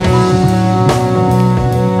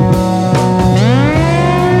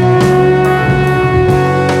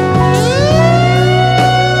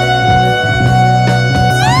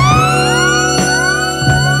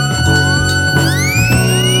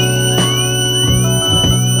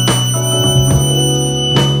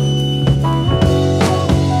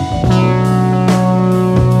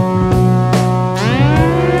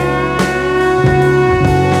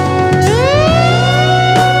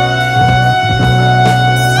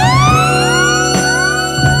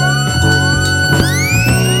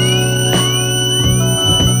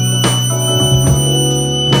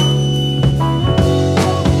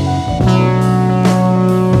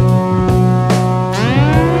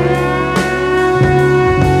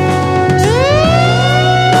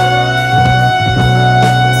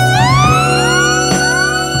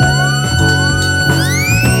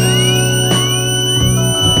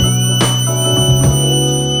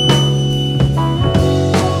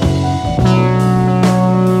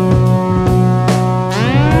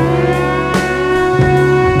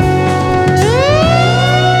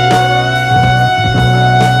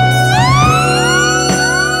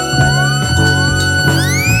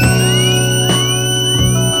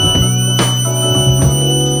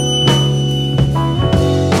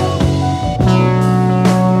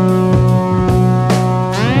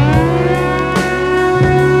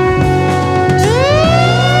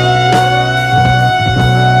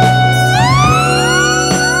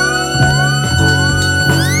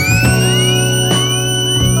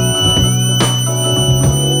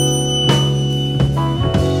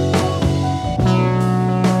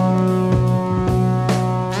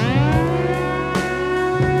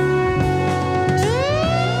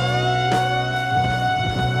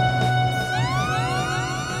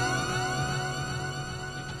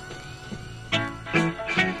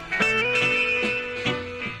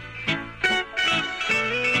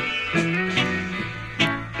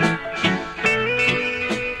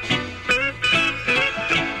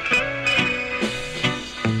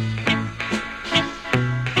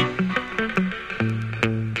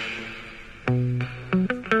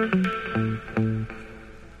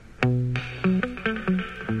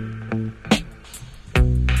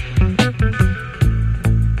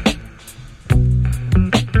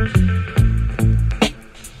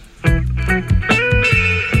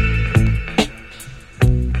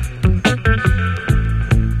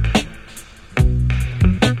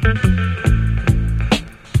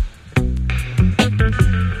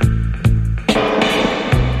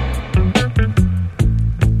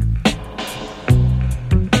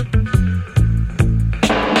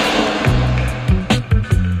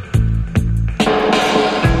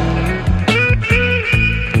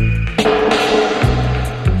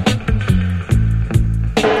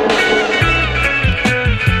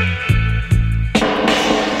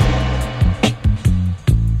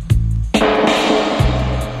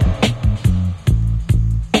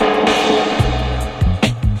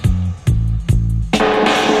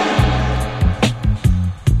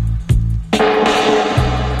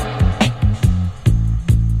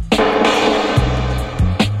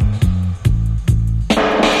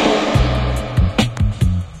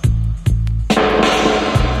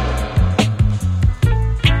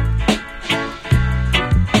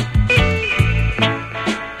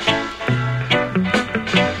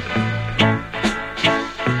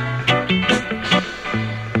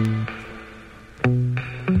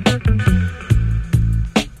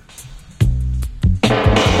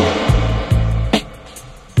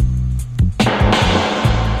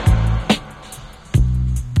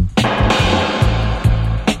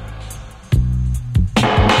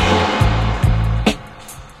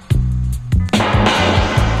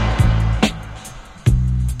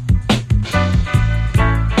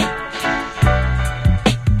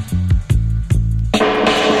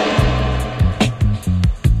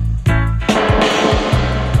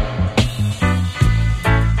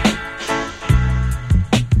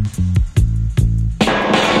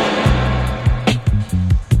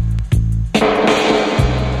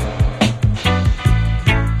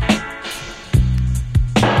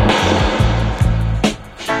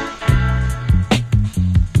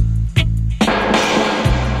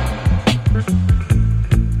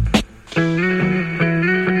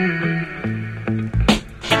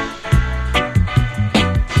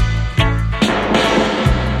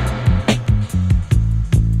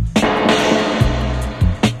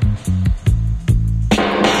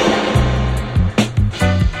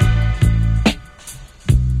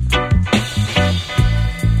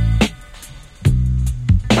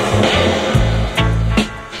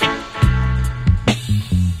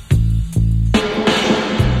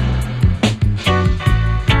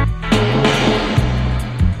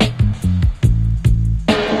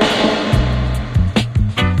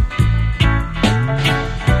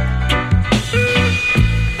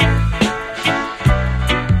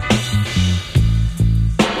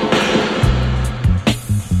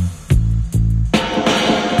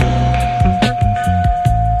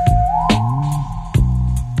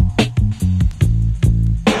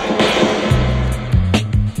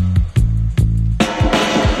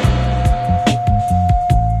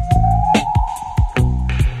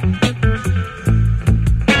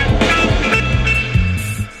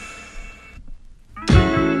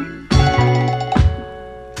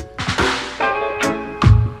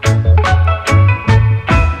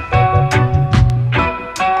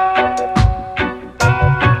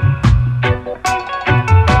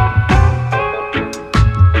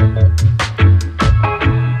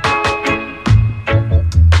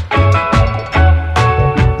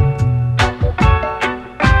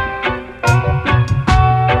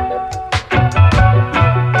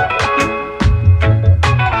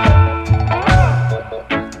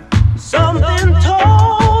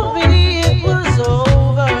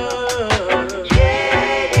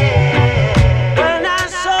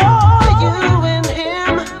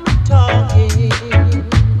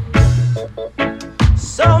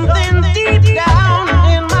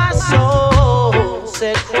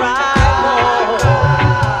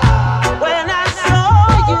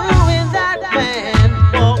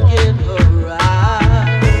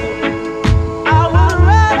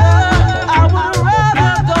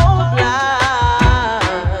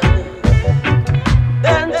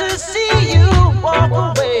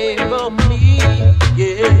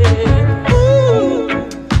Yeah. Ooh.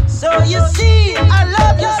 So you see, I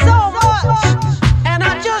love you so much, and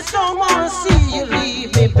I just don't wanna see you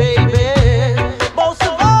leave me, baby. Most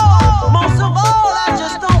of all, I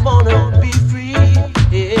just don't wanna be free.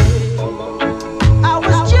 Yeah. I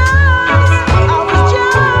was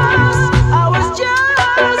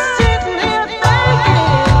just sitting here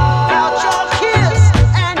thinking about your kiss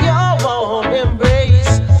and your warm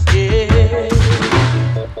embrace. Yeah.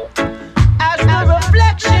 As the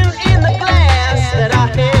reflection in the glass that I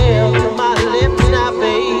held to my lips now,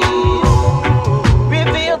 babe,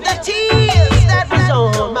 revealed the tears that was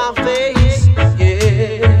on my face.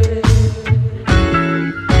 Yeah.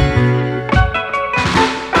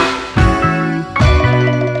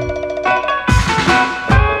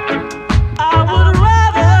 I would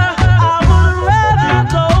rather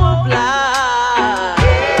go blind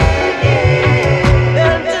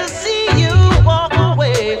than to see you walk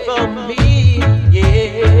away from me.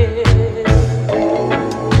 Yeah.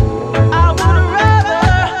 I would rather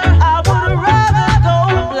go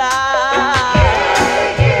blind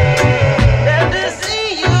than to see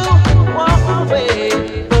you walk away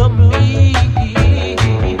from me.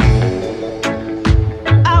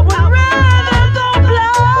 I would rather go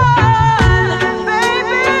blind,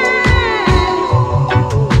 baby,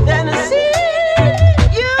 than to see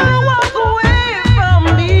you walk away from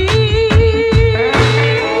me.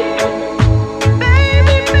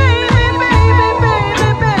 Baby, baby.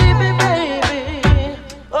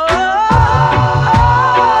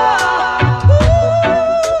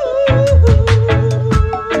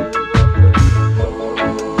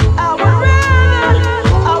 I would rather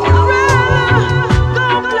go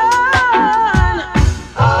blind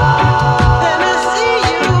than to see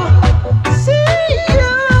you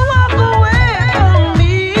walk away from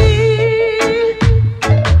me.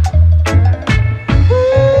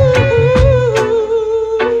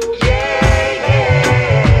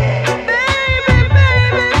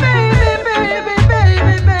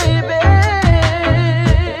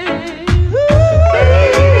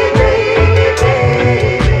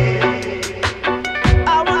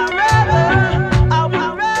 I would rather go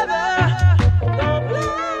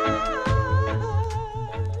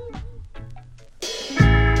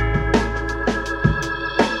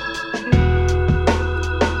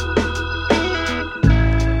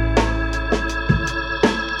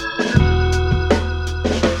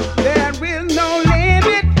There is no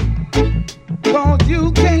limit, 'cause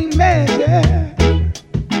you can't measure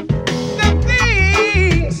the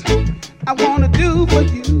things I wanna do for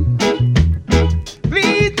you.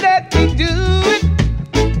 Please let me do it,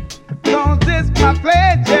 'cause it's my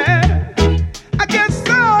pleasure. I get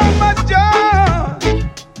so much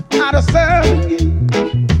joy out of serving you,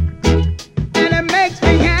 and it makes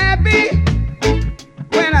me happy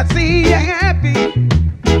when I see you happy.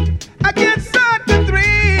 I get such a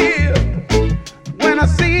thrill when I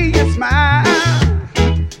see you smile.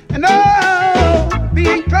 And oh,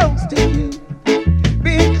 being close to you,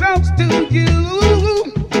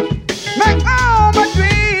 make all my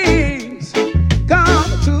dreams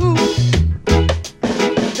come true.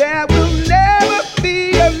 There will never be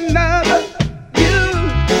another you.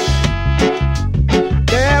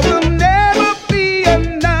 There will never be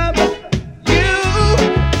another you.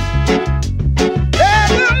 There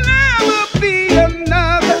will never be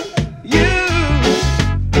another you.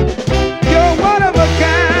 You're one of a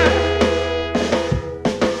kind.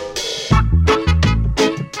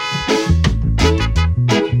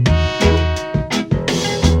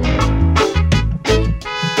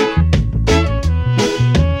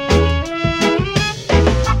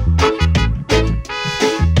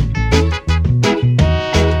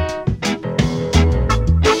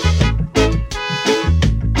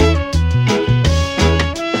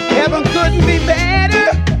 Heaven couldn't be better,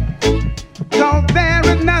 'cause there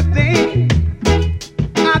is nothing,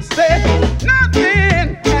 I'd say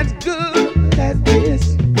nothing as good as this.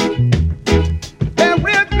 There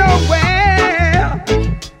is nowhere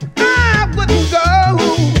I wouldn't go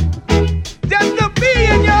just to be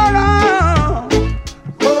in your arms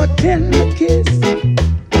for a tender kiss.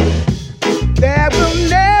 There will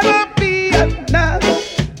never be another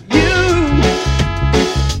you.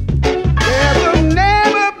 There will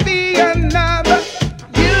never be another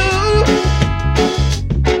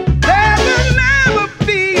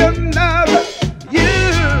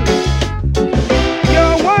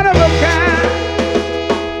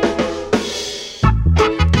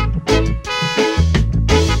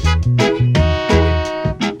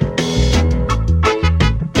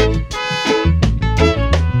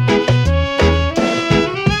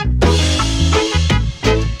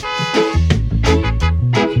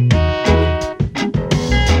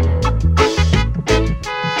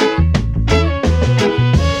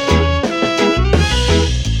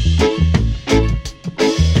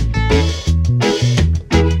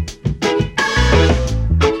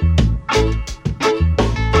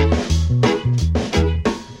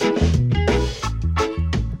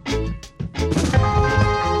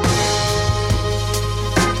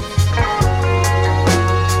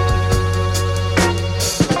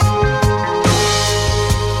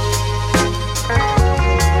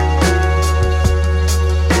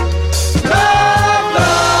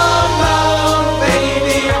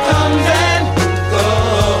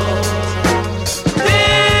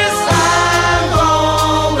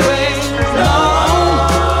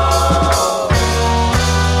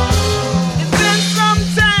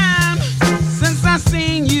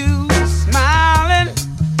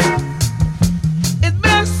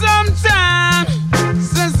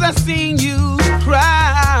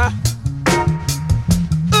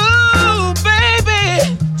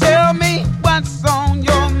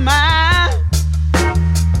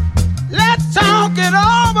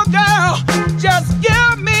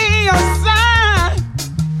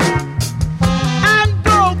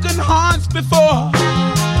before.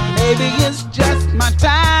 Maybe it's just my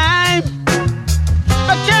time,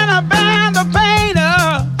 but can I bear the pain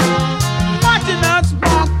of watching us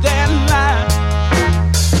walk that line?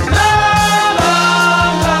 Love,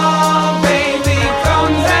 love, love, baby,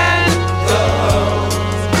 comes and goes.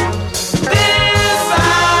 This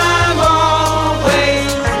I've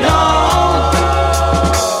always known.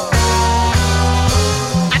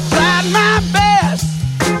 I tried my best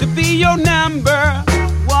to be your number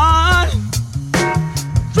one.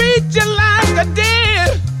 Treat you like I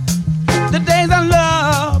did the days our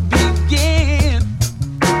love began.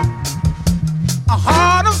 A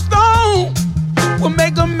heart of stone will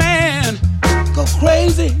make a man go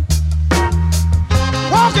crazy.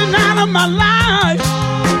 Walking out of my life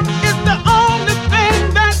is the only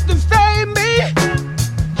thing that can save me.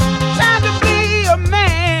 Trying to be a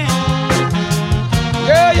man,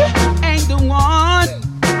 girl, you ain't the one.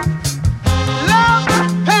 Love a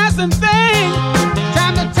passing thing,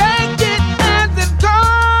 time to take it as it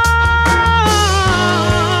comes.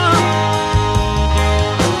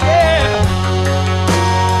 Yeah.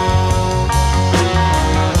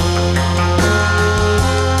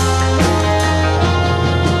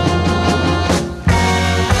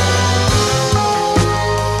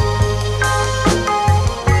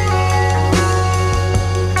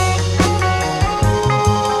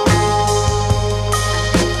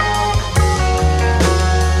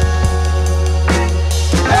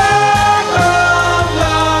 Love,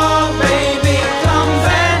 love, baby, comes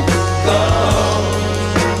and goes.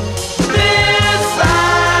 This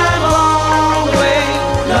I've always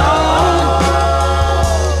known.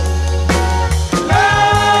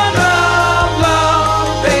 Love, love, love,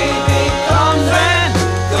 baby, comes and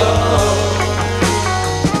goes.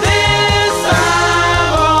 This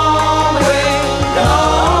I've always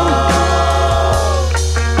known.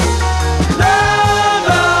 Love,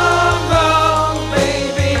 love, love,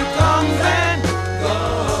 baby, comes and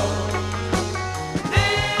goes.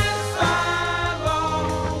 This I've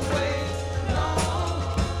always known.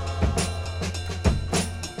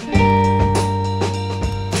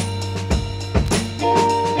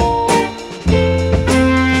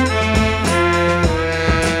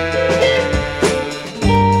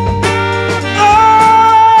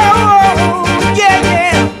 Oh, yeah,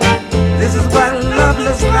 yeah. This is what love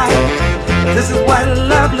looks like. This is what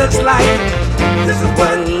love looks like. This is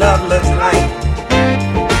what love looks like.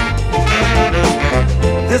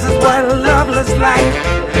 This is what love looks like.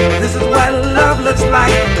 This is what love looks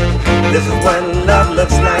like. This is what love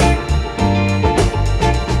looks like.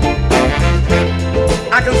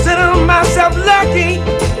 I consider myself lucky.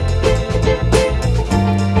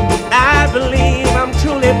 I believe I'm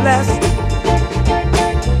truly blessed.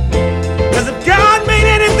 'Cause if God made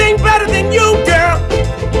anything better than you, girl,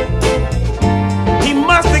 He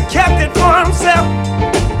must have kept it for Himself.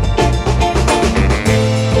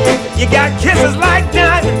 You got kisses like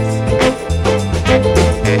diamonds.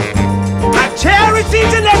 I cherish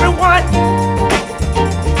each and every one.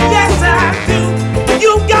 Yes, I do.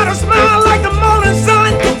 You got a smile like the morning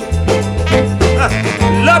sun.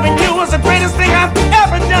 Loving you was the greatest thing I've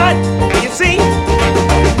ever done. You see,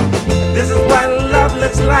 this is what love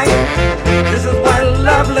looks like. This is what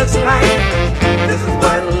love looks like. This is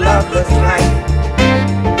what love looks like.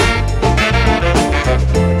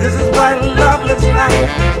 This is what love looks like.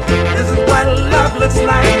 This is what love looks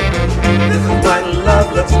like. This is what love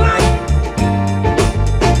looks like.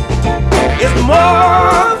 It's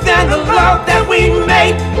more than the love that we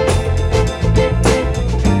make.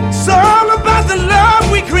 It's all about the love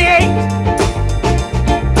we create.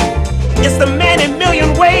 It's the many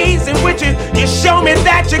million ways in which you show me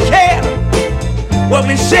that you care. What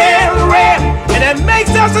we share is rare, and it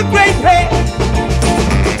makes us a great pair.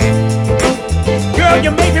 Girl,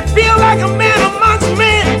 you make me feel like a man amongst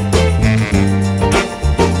men.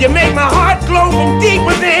 You make my heart glow from deep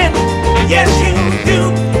within. Yes, you do.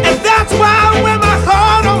 And that's why I wear my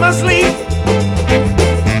heart on my sleeve.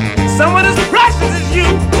 Someone as precious as you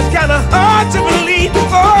is kind of hard to believe.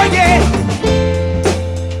 Oh, yeah.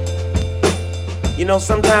 You know,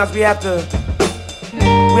 sometimes we have to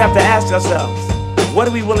ask ourselves, what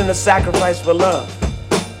are we willing to sacrifice for love?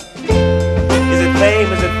 Is it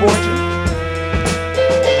fame? Is it fortune?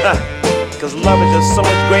 Because love is just so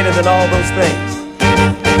much greater than all those things.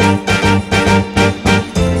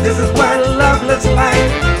 This is what love looks like.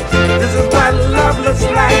 This is what love looks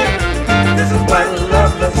like. This is what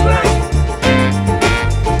love looks like.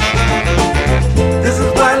 This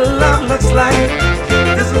is what love looks like.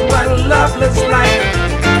 This is what love looks like.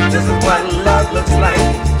 This is what love looks like.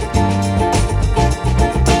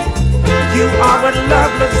 You are what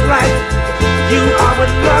love looks like. You are what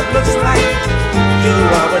love looks like. You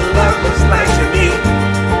are what love looks like to me.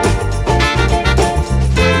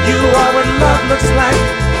 You are what love looks like.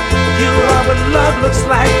 You are what love looks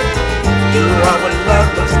like. You are what love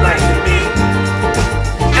looks like to me.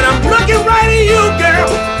 And I'm looking right at you, girl.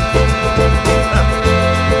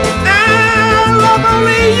 I love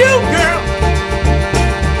only you, girl.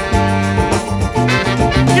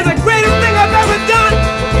 You're the greatest thing I've ever done.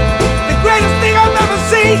 The greatest thing I've ever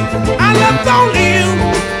seen. I love only you.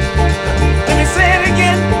 Let me say it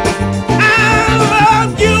again. I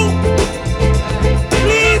love you.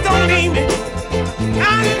 Please don't leave me.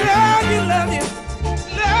 I love you, love you.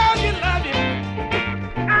 Love you, love you.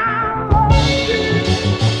 I love you.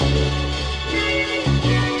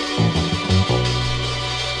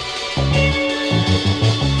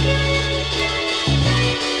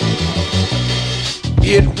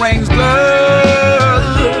 It rains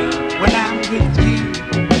blood when I'm with you.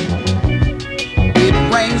 It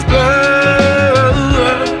rains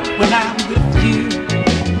blood when I'm with you.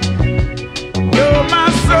 You're my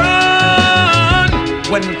sun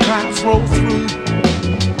when clouds roll through.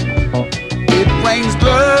 It rains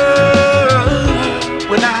blood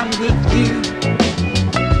when I'm with you.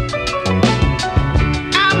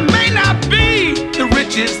 I may not be the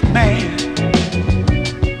richest man,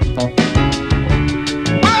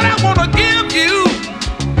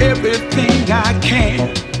 everything I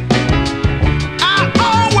can. I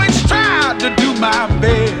always try to do my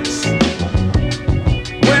best.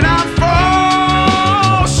 When I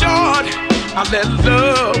fall short, I let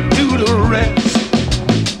love do the rest.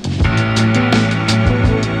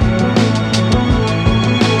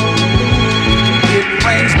 It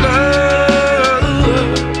rains love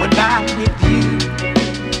when I'm with you.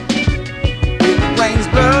 It rains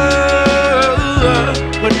love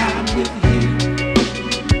when I'm with you.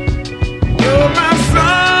 You're my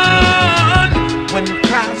sun when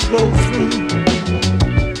clouds roll through.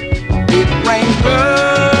 It rains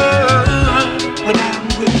blood when I'm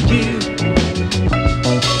with you.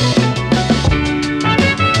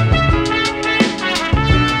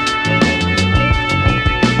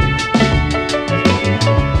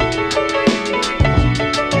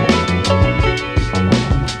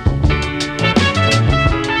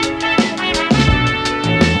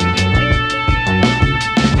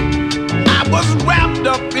 I was wrapped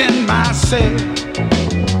up in myself.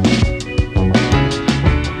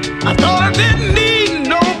 I thought I didn't need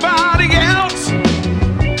nobody else,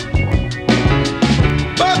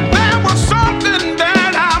 but there was something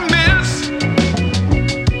that I missed.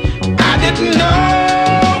 I didn't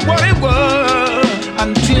know what it was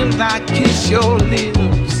until I kissed your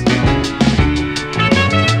lips.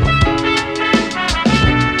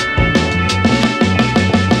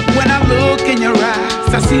 When I look in your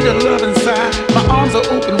eyes, I see the love inside. My arms are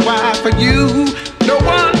open wide for you. No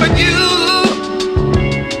one but you.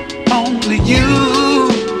 Only you.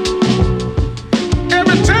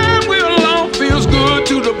 Every time we're alone feels good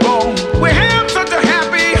to the bone. We have such a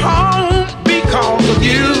happy home because of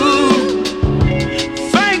you.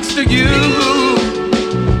 Thanks to you.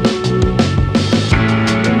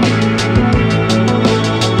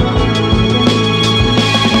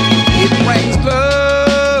 It rains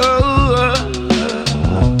blood.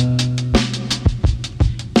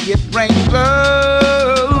 It rains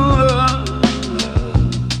blood.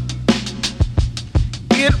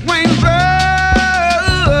 It rains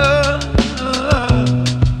blood.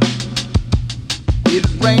 It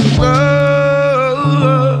rains blood.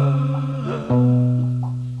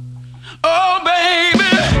 Oh,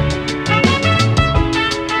 baby,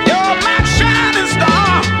 you're my shining star.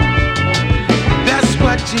 That's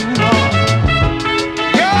what you are.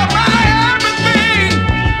 You're my everything.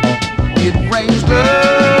 It rains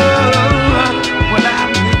blood when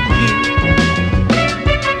I'm with you.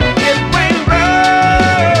 It rains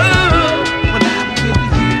blood when I'm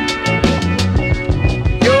with you.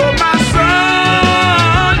 You're my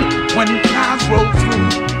sun when clouds roll through.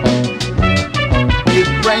 It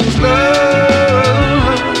rains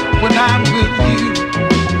blood when I'm with you.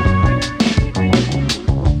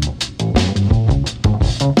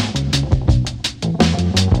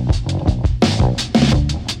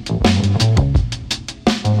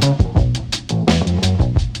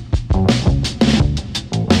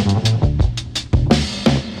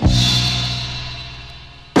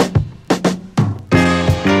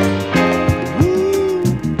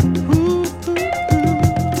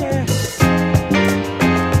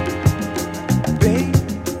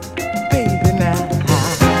 Baby now.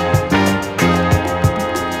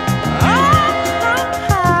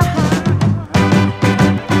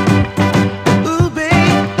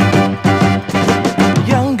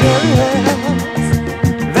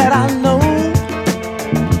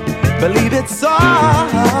 it's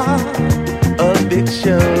all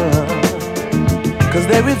addiction, 'cause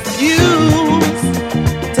they refuse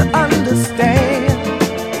to understand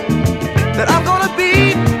that I'm gonna be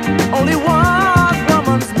only one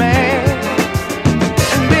woman's man.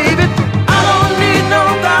 And baby, I don't need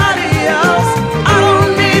nobody else. I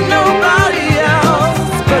don't need nobody else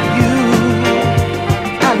but you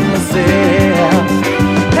and myself.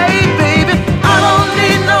 Hey baby, I don't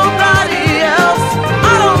need nobody else.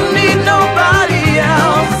 I don't need nobody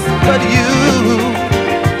else but you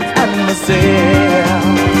and myself.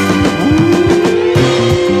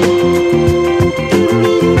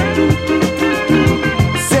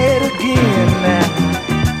 Say it again now.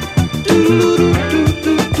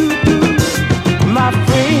 My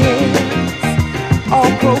friends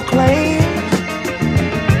all proclaim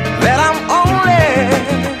that I'm only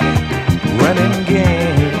running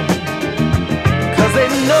game, 'cause they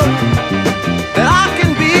know that I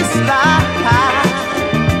can be sly,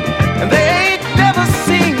 and they ain't never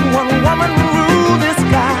seen one woman rule this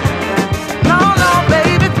guy. No, no,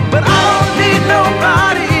 baby, but I don't need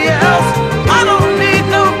nobody else. I don't need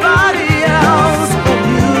nobody else but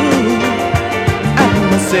you and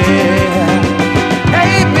myself.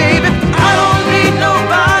 Hey, baby, I don't need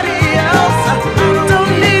nobody else. I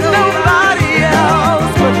don't need nobody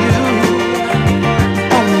else but you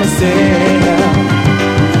and myself.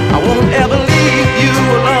 I won't ever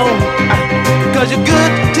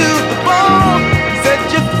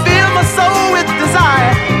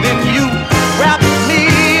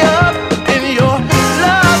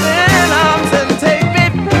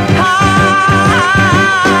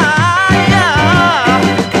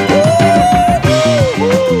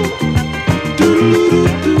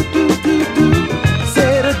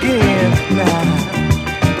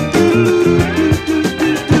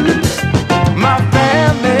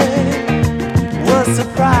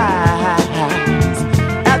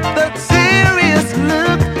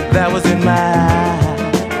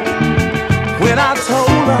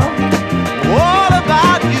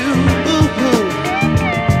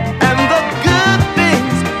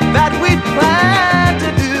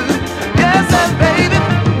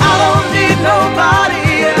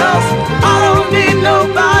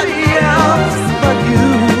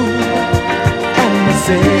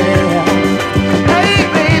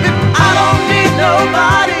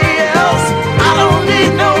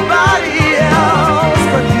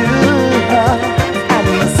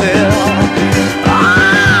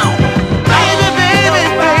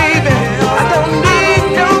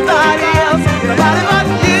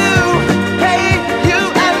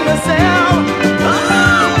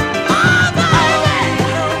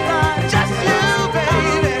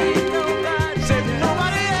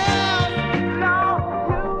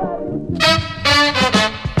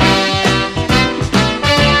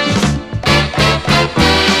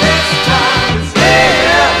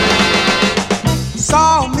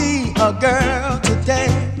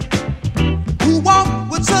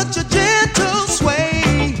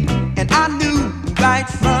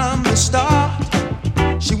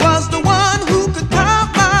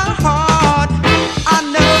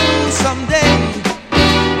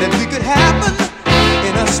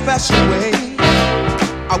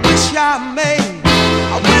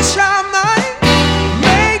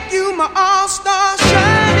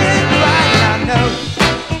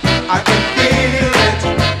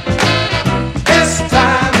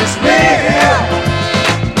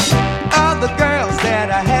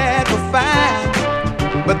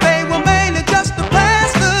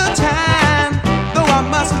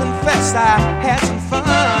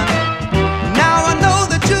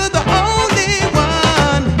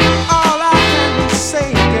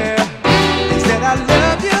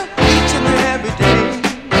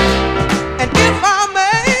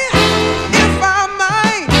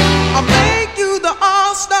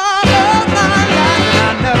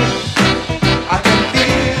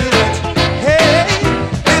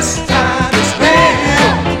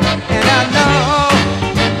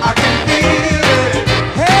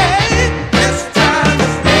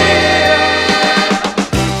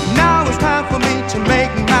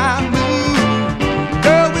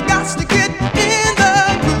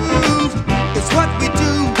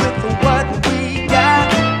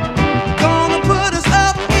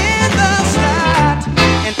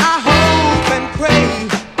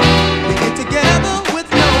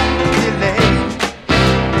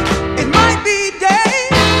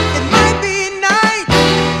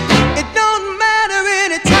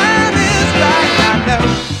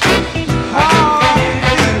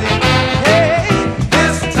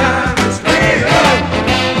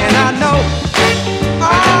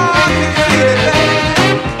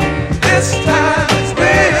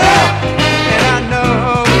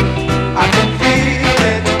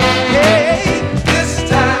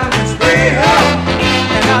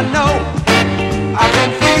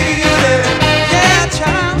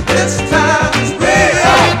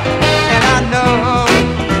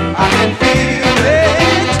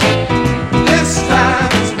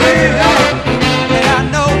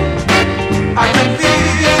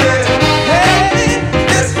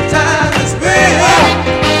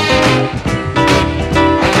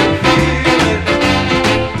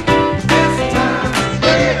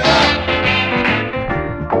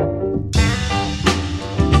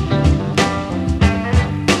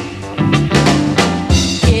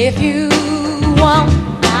If you want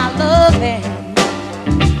my loving,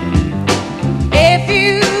 if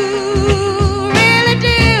you really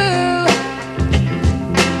do,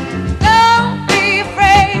 don't be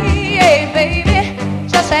afraid, baby.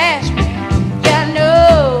 Just ask me. You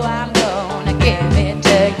know I'm gonna give it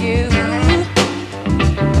to you.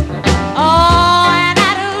 Oh, and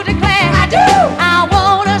I do declare, I do. I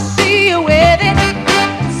wanna see you with it.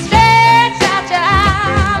 Stretch out your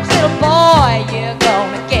arms, little boy. You're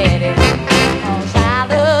gonna get it. 'Cause I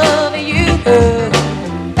love you.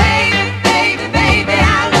 Baby, baby, baby,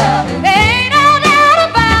 I love you. Ain't no doubt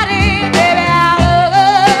about it, baby, I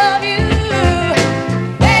love you.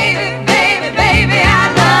 Baby, baby, baby, I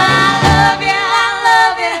love you. I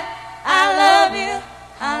love you. I love you.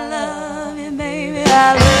 I love you, baby, I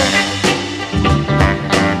love you.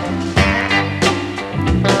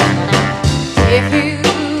 If you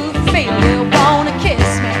feel you wanna kiss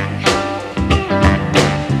me,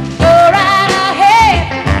 go right ahead,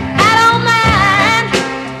 I don't mind.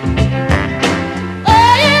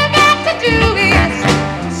 All you got to do is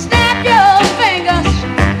snap your fingers,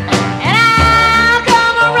 and I'll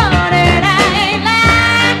come running. I ain't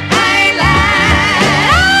lying, I ain't lying.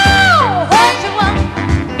 Oh, what you want,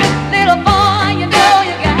 little boy, you know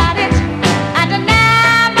you got it. I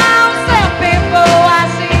deny myself before I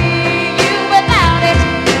see you without it.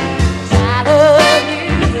 'Cause I love you.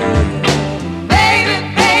 Baby,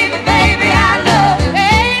 baby, baby, I love you.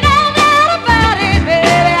 Ain't no doubt about it,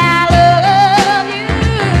 baby, I love you.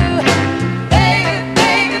 Baby,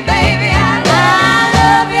 baby, baby, I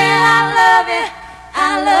love you. I love you.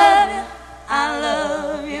 I love you. I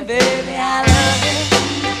love you, baby, I love you.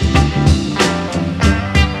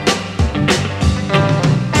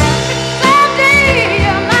 Someday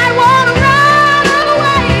you might wanna run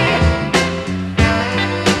away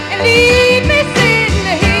and leave me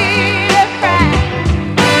sitting here crying.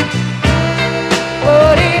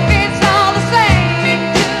 But if it's all the same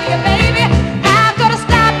to you, baby, I'm gonna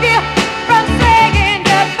stop you from saying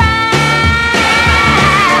goodbye.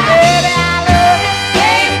 Baby, I love you.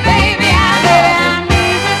 Baby, baby, I love you. I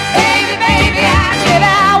need you. Baby, baby,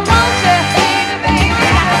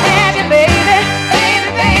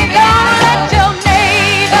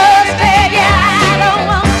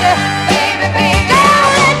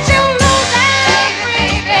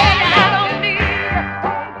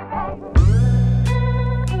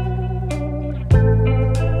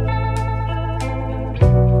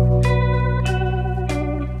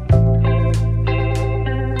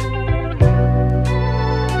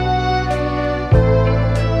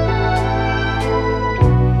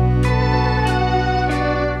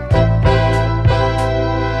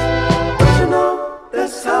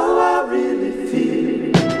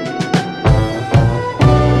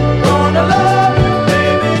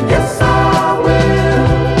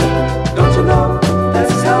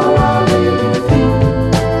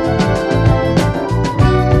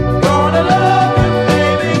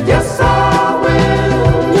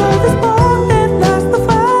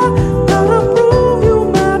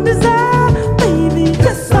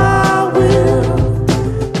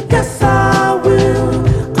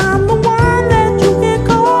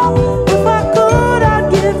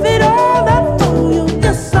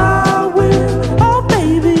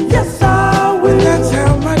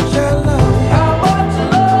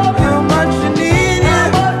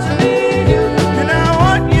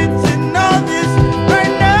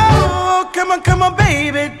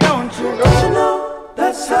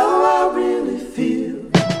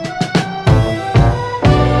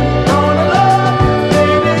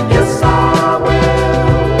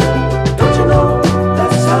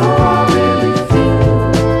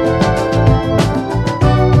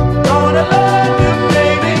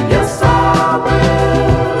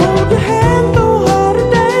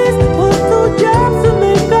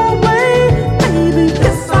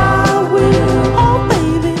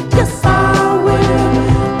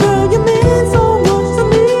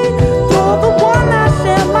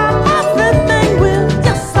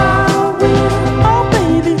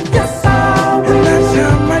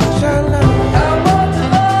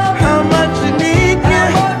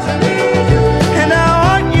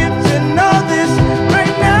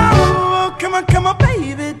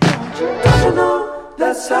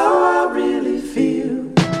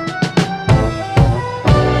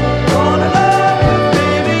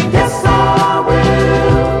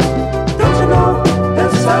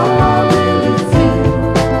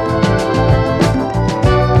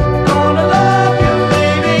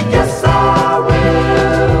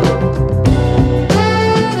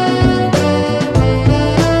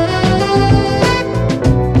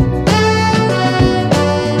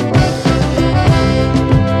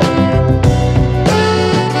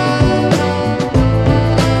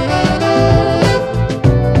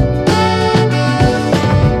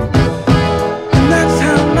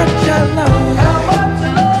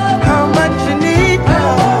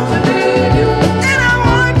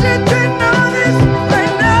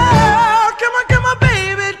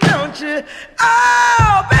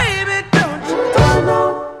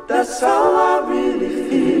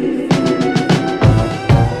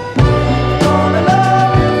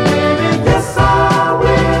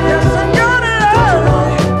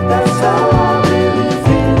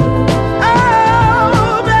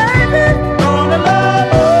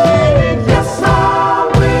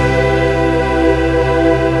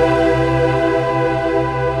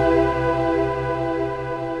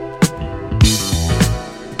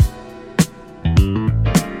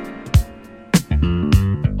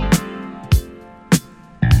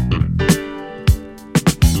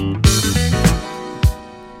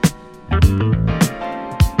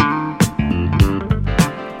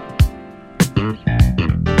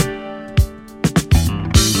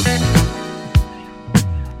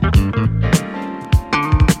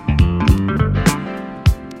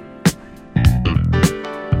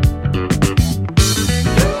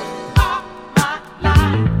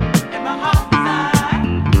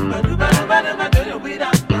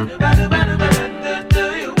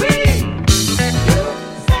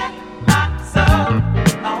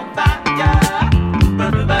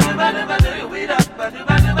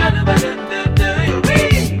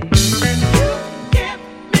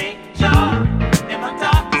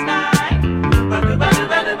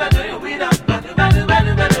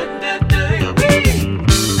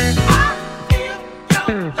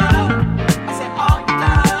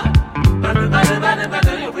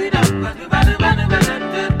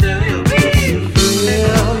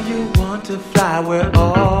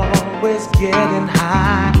 getting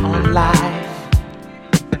high on life.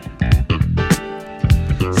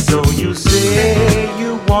 So you say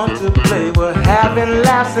you want to play, we're having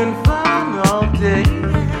laughs and fun all day.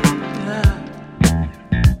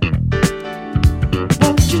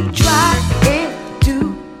 Won't you try and do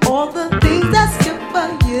all the things that's good for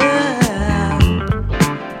you?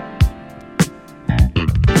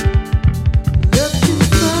 Love you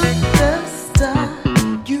from the start,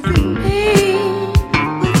 you remain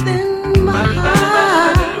within my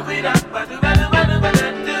heart.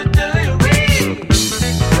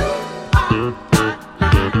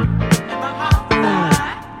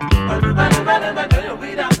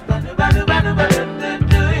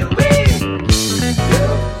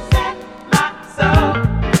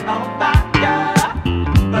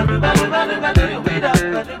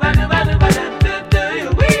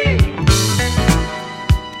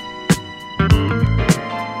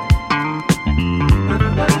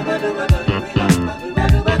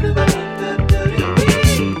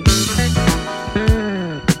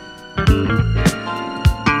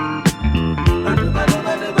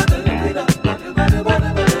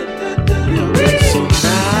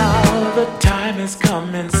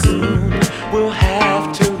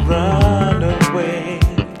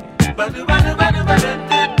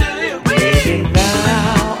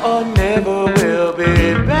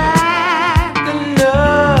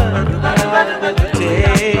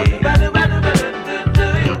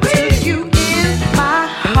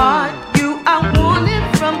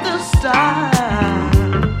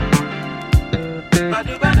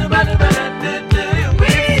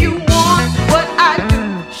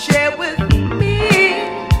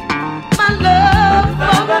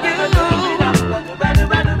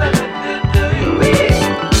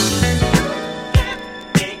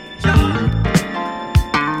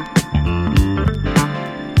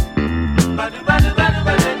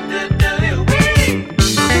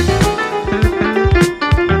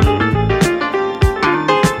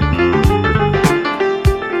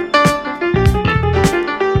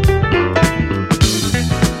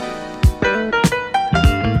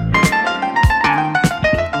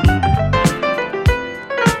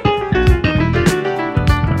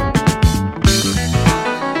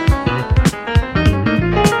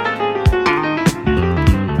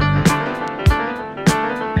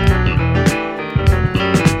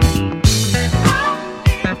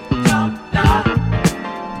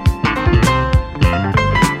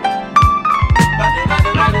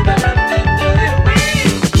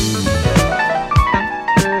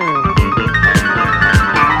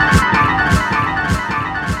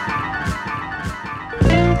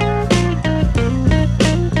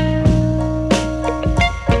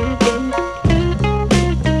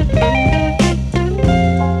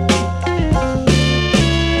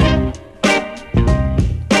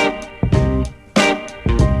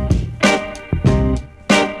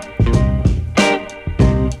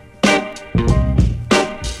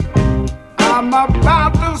 I'm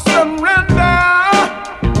about to surrender.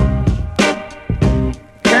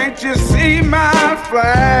 Can't you see my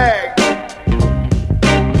flag?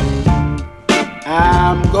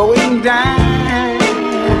 I'm going down.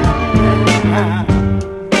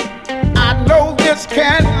 I know this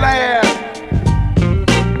can't last.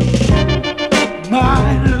 My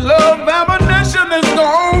love ammunition is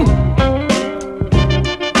gone.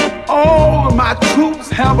 All of my troops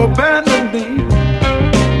have abandoned me.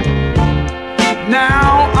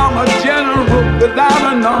 Now I'm a general without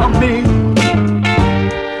an army.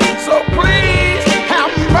 So please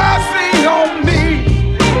have mercy on me,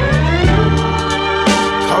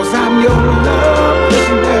 'cause I'm your love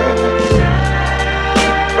prisoner.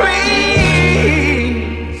 Please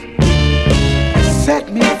set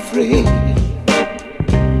me free.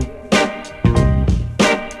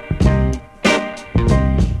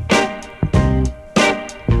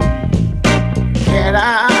 Can I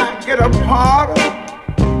get a pardon?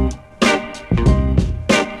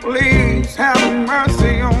 Please have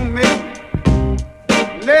mercy on me.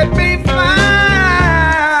 Let me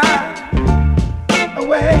fly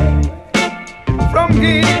away from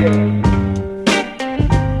here,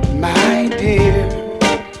 my dear.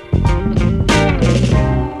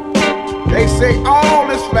 They say all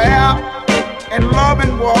is fair in love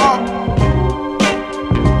and war,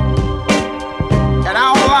 and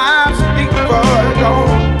our lives speak for it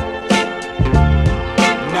all.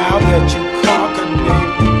 Now that you conquered me,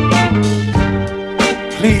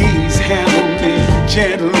 please handle me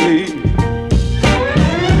gently.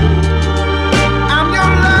 I'm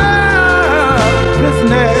your love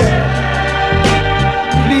prisoner.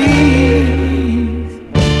 Please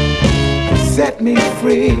set me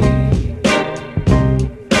free.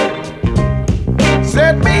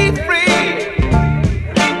 set me free.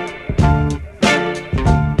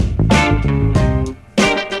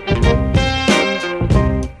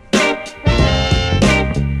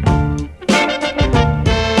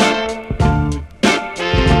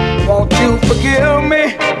 Won't you forgive me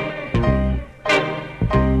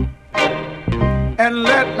and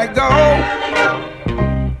let me go?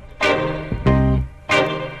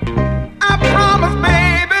 I promise,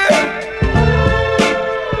 baby,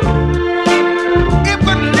 it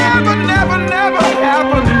would never, never, never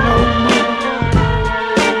happen no more.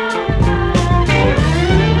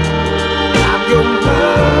 I'm your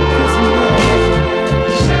love prisoner.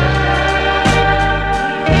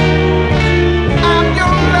 I'm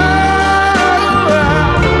your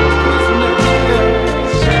love prisoner.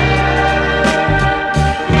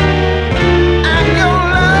 I'm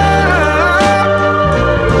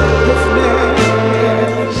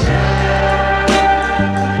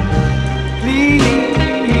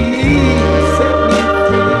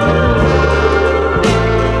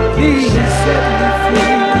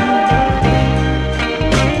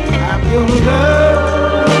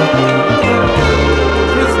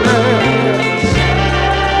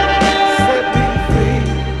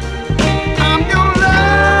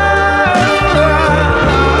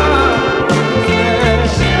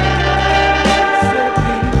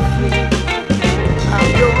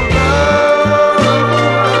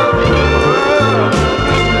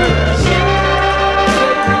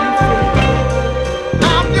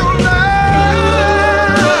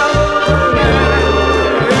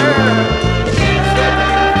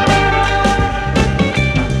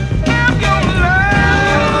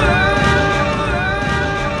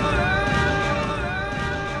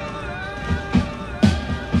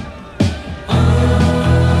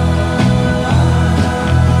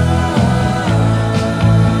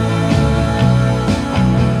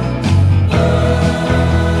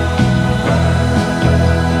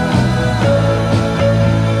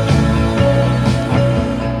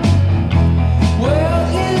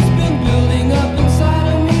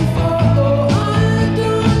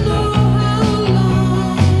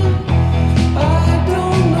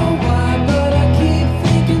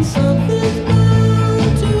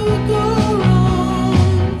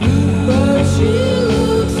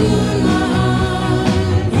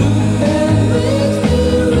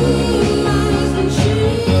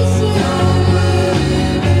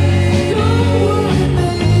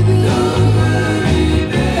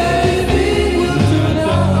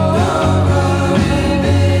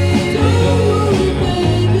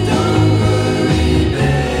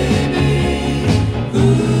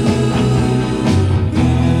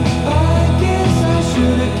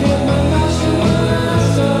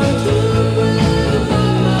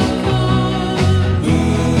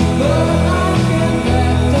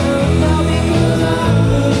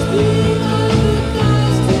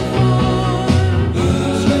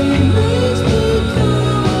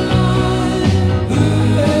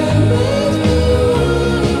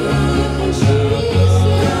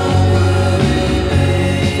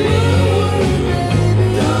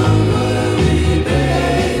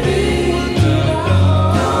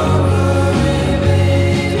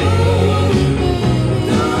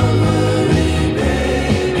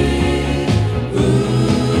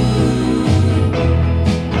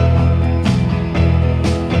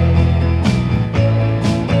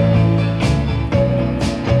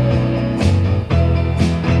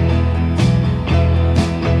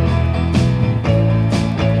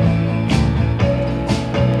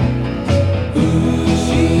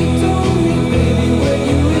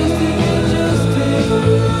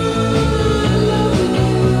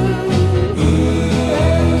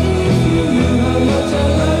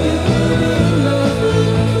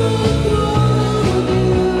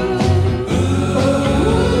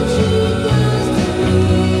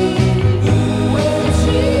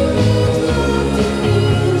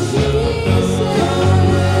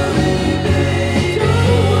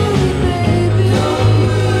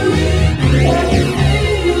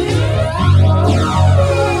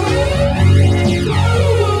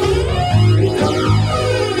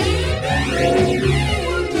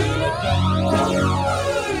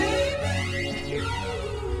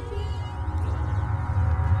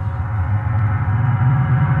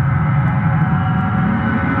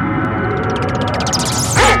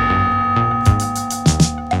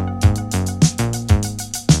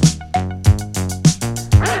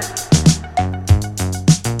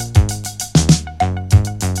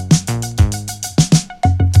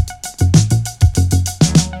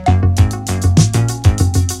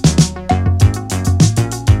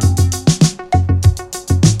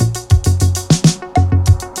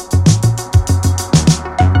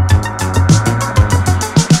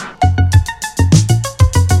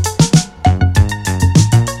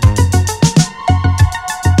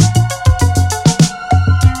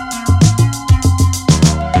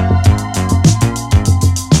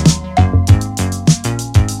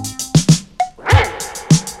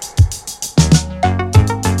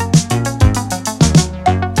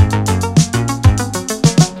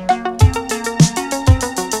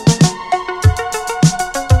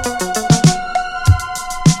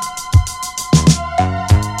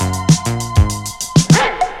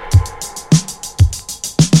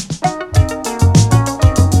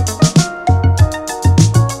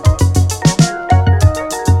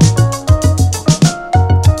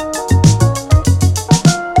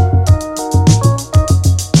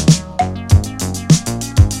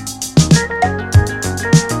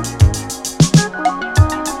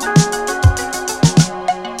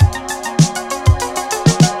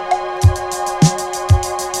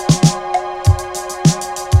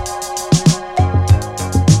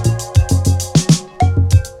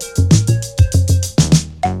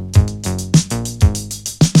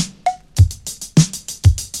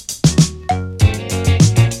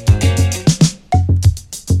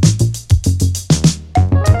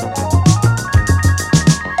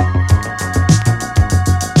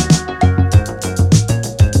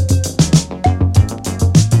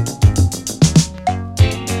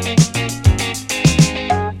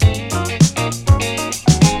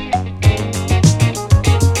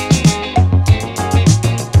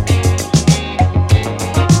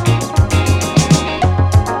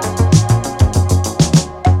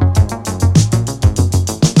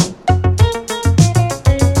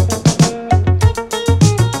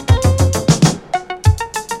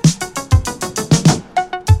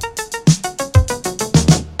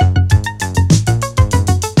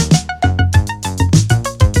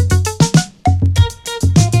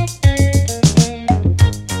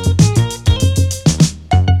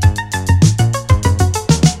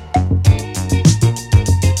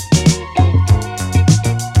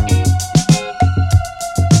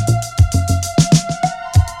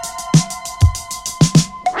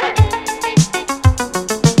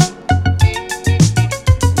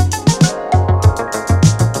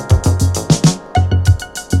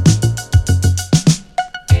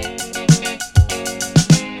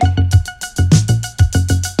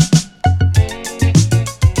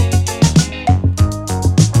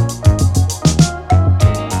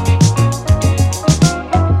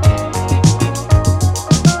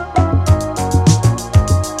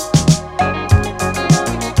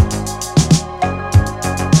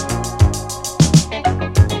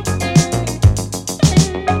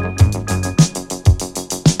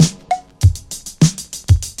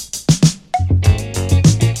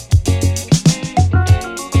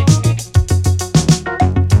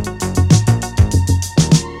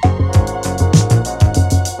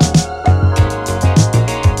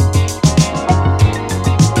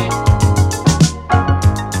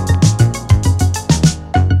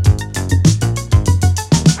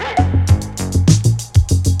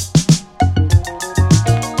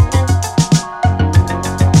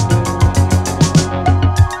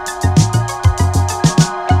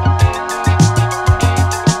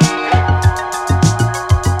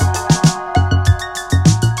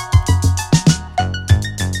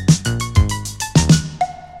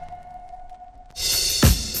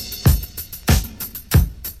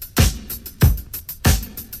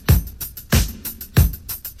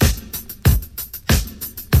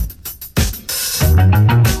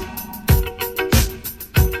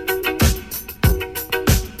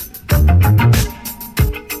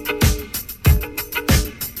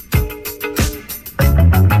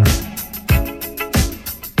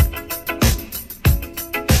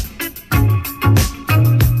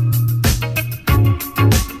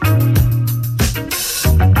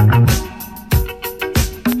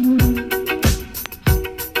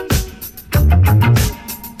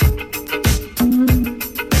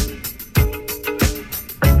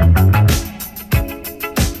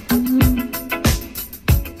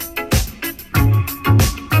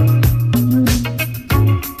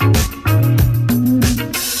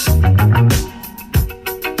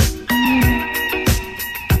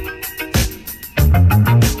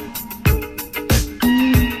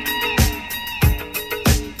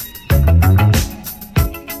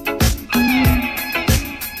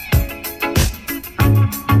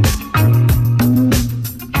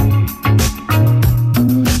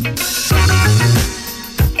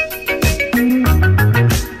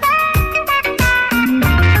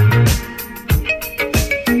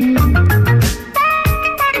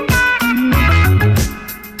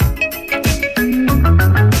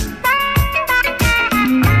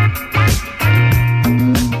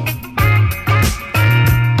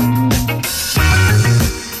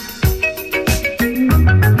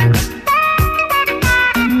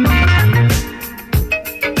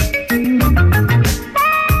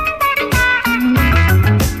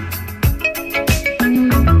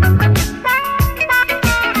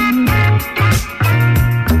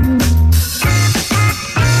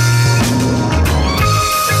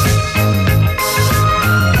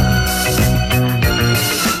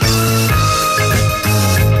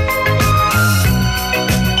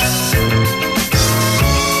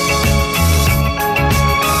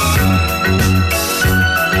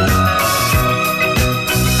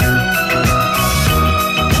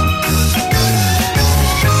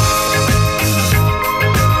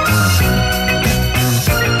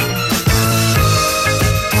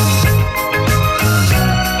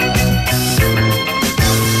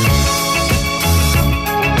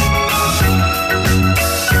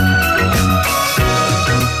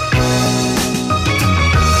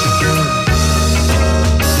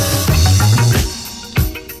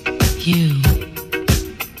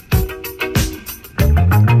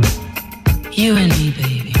You and me,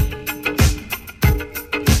 baby.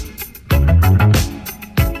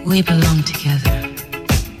 We belong together.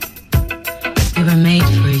 We were made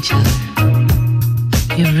for each other.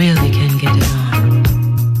 You really can get it on.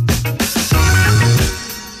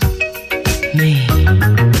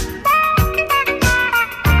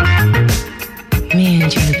 Me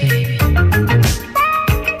and you, baby.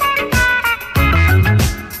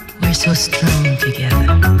 We're so strong together.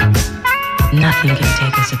 Nothing can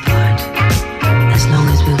take us apart. As long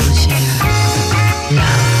as we will share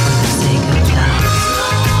love for the sake of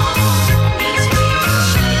love.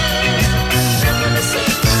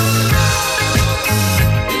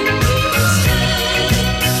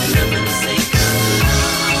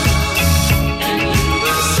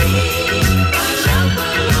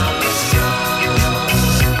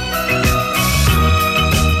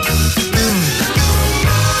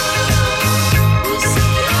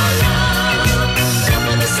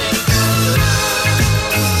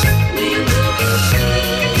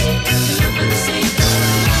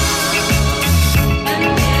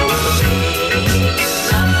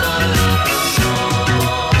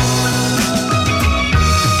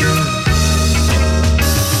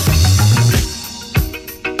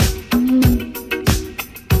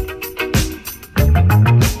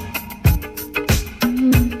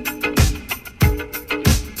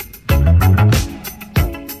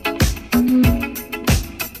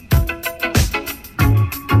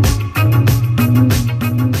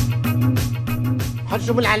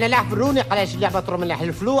 على لحفروني قلاش اللعبة ترو من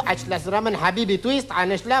الحلفلو عاش الأسرة من حبيبي تويست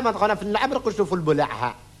عاناش لا ما تغنى في العبرق وشوفوا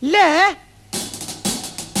البلعها لا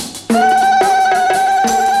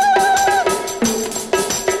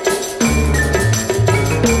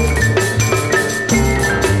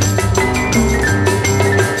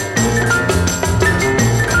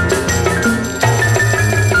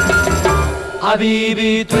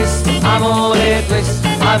Habibi twist, amore twist,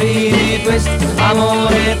 habibi twist,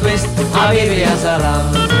 amore twist, habibi ya salam,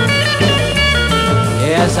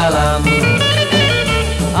 ya salam.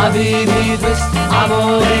 Habibi twist,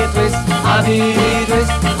 amore twist, habibi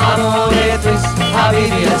twist, amore twist,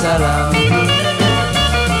 habibi ya salam,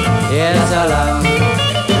 ya salam.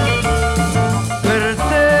 Per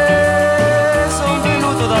te sono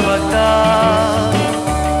venuto da Baghdad.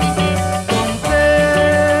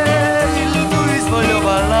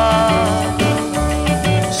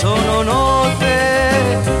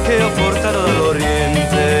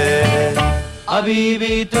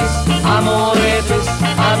 Habibi twist, amore twist,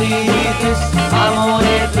 habibi twist,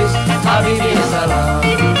 amore twist, habibi ya salam,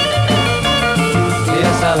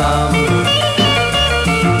 ya salam,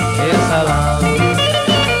 ya salam.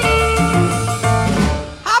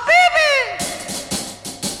 Habibi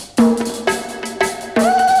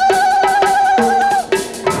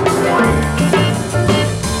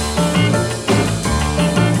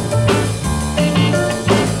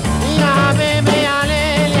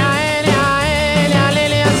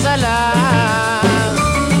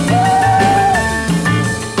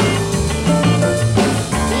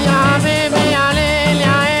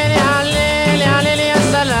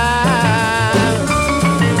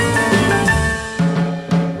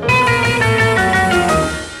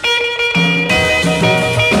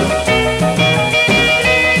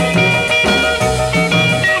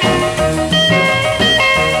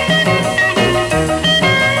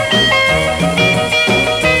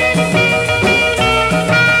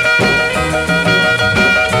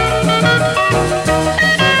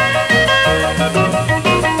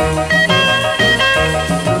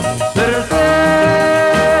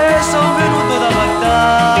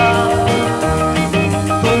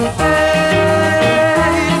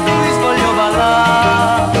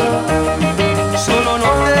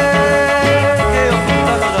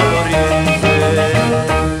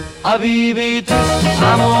Habibi twist,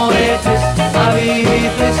 amore twist, habibi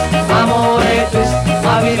twist, amore twist,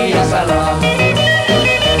 habibi ya salam,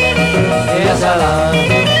 ya salam.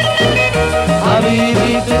 Habibi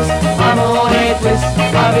twist, amore twist,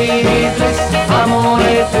 habibi twist,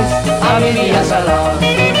 amore twist, habibi ya salam,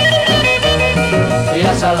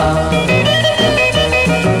 ya salam,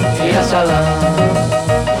 ya salam,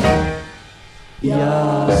 ya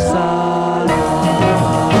salam.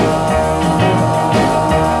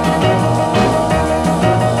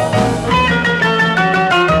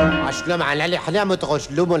 لهم على اللي حنا ما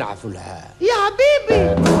تغوش لهم ونعرفوا لها يا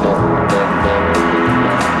حبيبي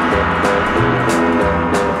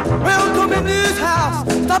Welcome in this house.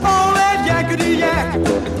 Stop all that yakety yak.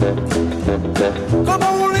 Come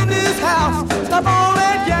on in this house. Stop all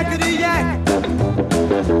that yakety yak.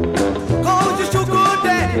 Cause you're so good,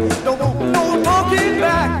 daddy. Don't want no talking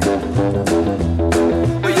back.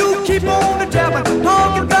 But you keep on jabbing,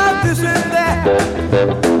 talking about this and that.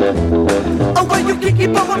 Oh, well, you keep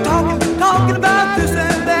on talking about this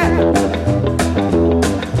and that.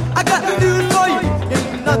 I got the news for you,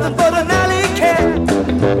 ain't nothing but an alley cat.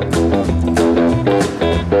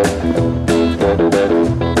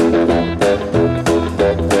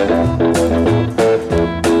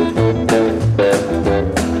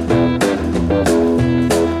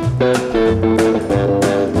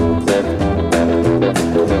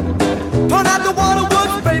 Turn out the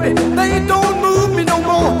waterworks, baby, they don't move me no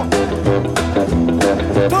more.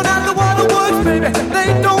 Turn out the waterworks, baby, they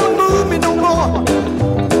don't move me no more.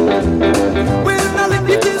 When I leave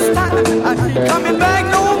you this time, I keep coming back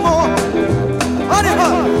no more. Honey,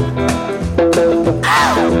 honey.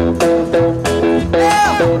 Ow!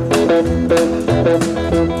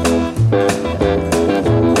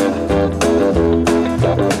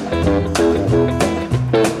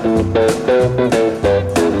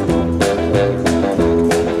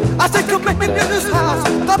 I said, come back in this house,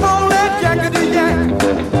 stop all that yakety yak.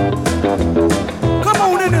 Come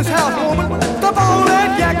on in this house, woman, stop all that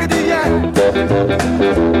yakety yak.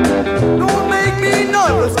 Don't make me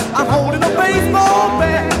nervous, I'm holding a baseball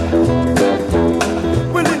bat.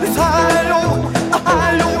 Well, in this high-low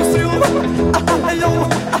silver,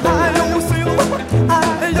 high-low silver,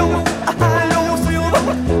 high-low silver,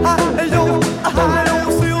 high-low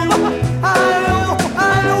silver,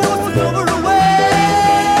 high-low silver away.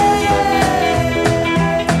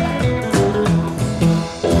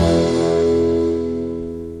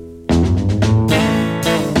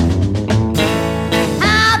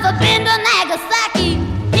 I've been to Nagasaki,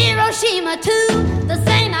 Hiroshima too. The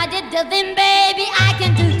same I did to them, baby, I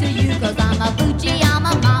can do to you. Cause I'm a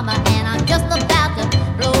Fujiyama mama, and I'm just about to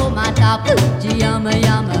blow my top. Fujiyama,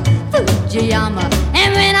 yama, Fujiyama.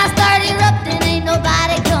 And when I start erupting, ain't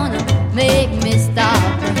nobody gonna make me stop.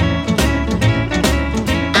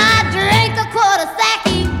 I drink a quart of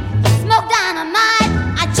sake, smoke dynamite.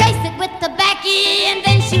 I chase it with tobacco and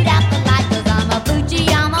then shoot out the light. Cause I'm a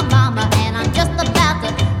Fujiyama mama, and I'm just about to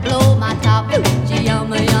blow my top.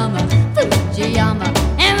 Fujiyama, yama, Fujiyama.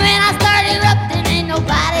 And when I start erupting, ain't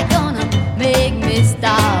nobody gonna make me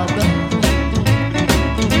stop.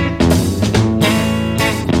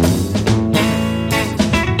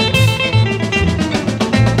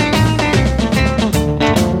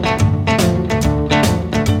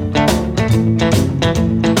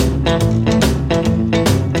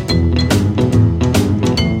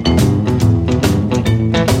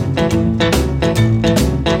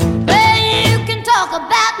 Well, you can talk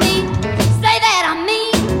about me, say that I'm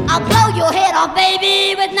mean. I'll blow your head off,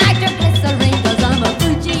 baby, with nitroglycerine. Cause I'm a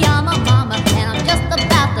Fujiyama mama, and I'm just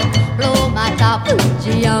about to blow my top.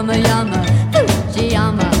 Fujiyama, yama,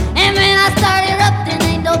 Fujiyama. And when I start erupting,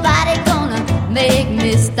 ain't nobody gonna make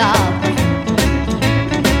me stop.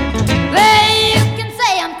 Well, you can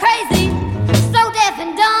say I'm crazy, so deaf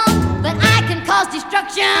and dumb, but I can cause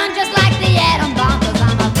destruction just like the atom bomb. Cause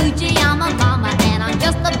I'm a Fujiyama mama, and I'm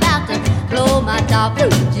just about to blow my top.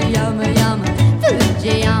 Fujiyama, yama,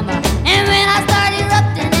 Fujiyama. And when I start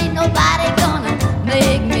erupting, ain't nobody gonna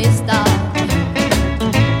make me stop.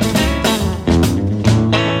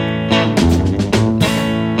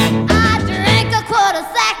 I drink a quart of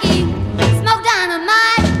sake, smoke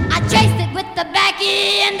dynamite. I chase it with tobacco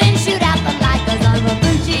and then shoot out the light. Cause I'm a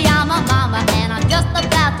Fujiyama mama, and I'm just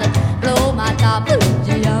about to blow my top.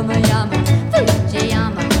 Fujiyama, yama,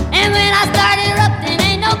 Fujiyama. And when I start erupting,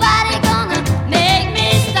 ain't nobody gonna make me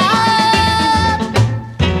stop.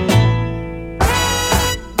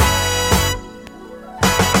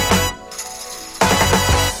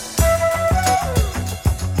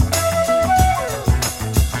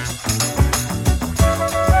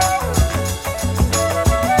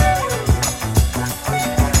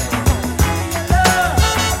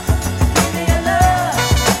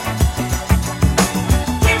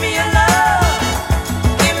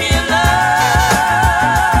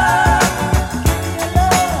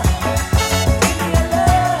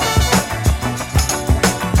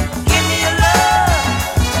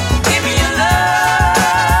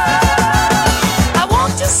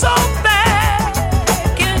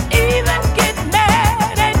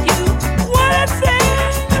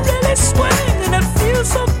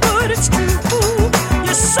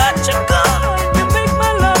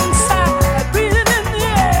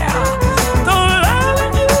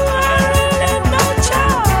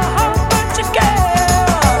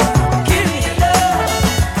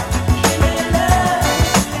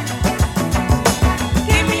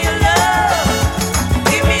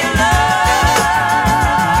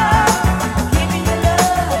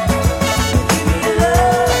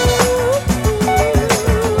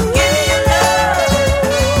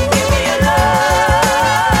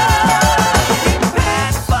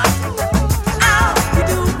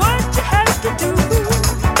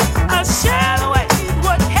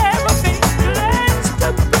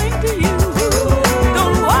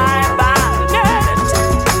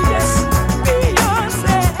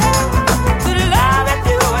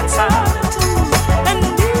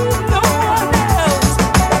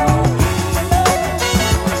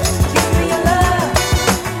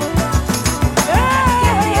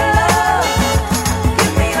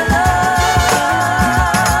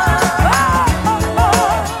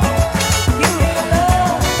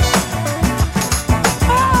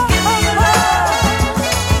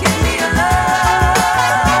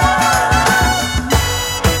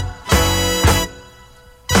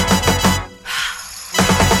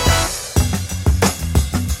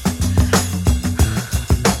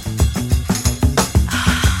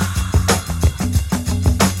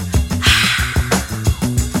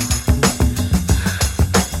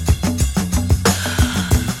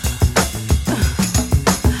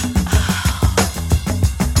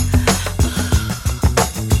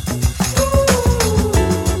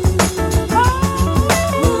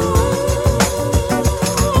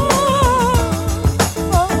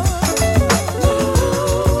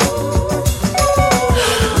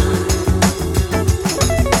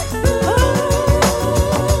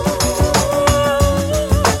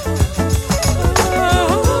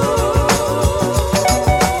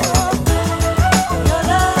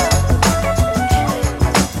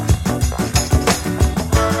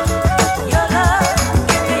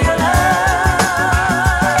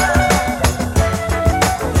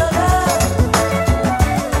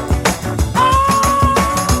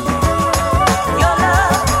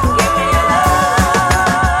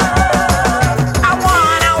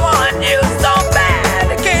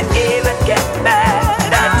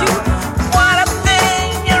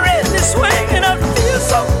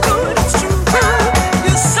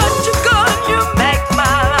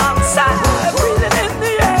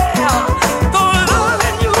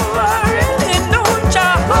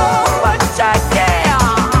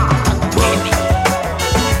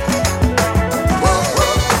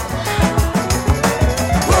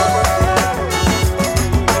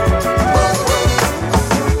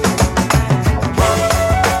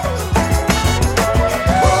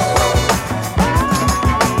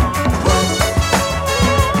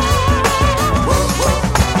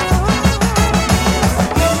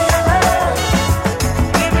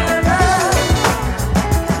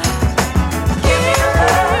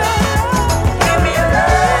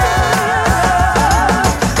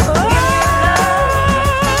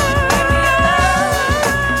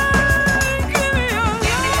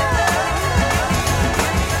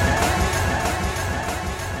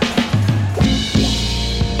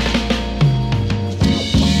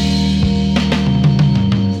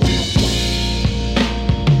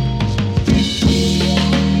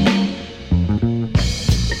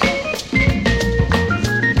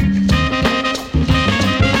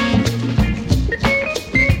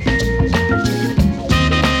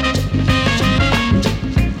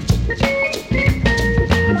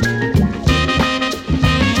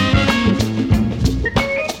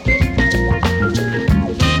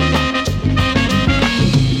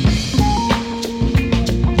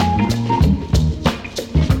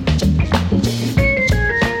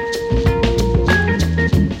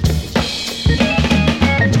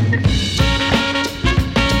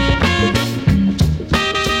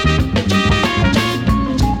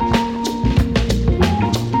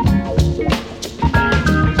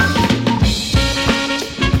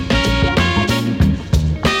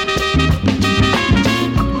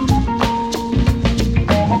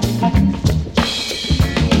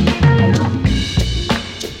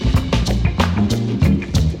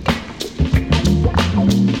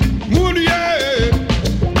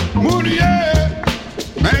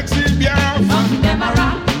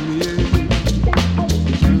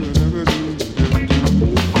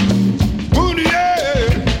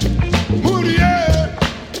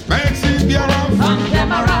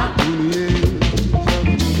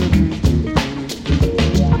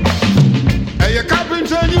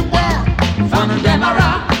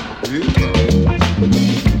 Hey,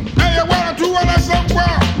 you wanna do what I said?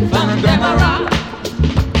 From Demerara,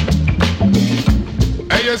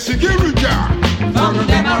 Hey, you security. from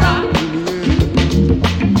Demerara,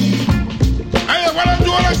 Hey, you wanna do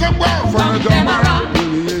what I said? from Demerara.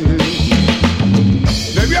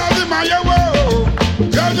 Maybe I'll do my way.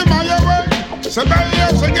 I'll do my way. Somebody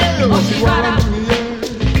else again.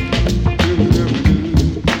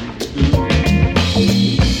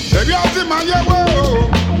 Maybe I'll do my way.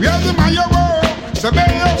 I'll do my way.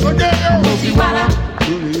 Somebody else again.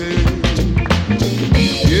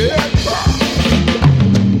 Yeah.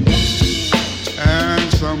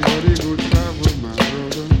 And somebody go travel, my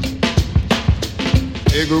brother.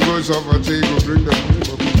 He go suffer, he go bring the money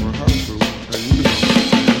for my house.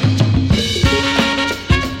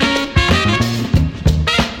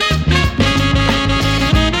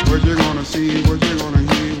 What you gonna see, what you gonna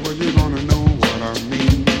hear, what you gonna know what I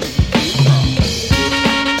mean.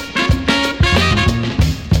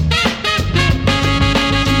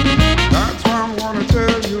 That's why I wanna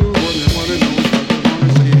tell you what you wanna know, what you wanna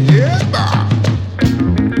see. Yeah, bah.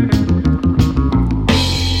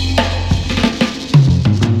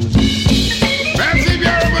 Merci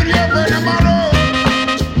bien, bienvenue à tomorrow.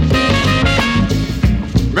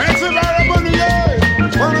 Merci bien, bienvenue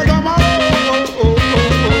à tomorrow.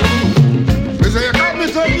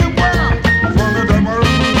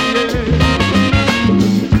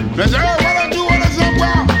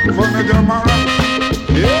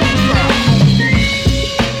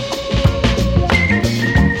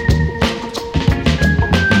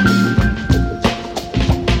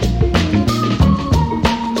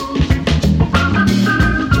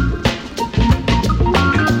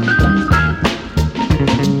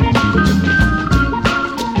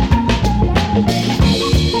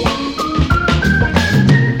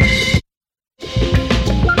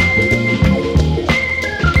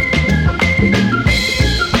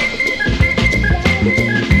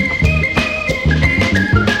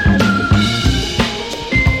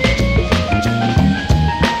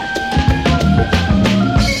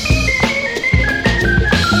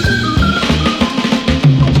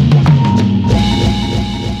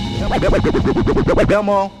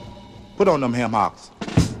 Delmo, put on them ham hocks.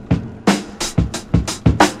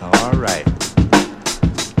 All right.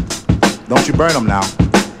 Don't you burn them now.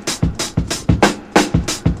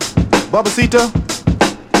 Babacita,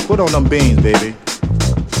 put on them beans, baby.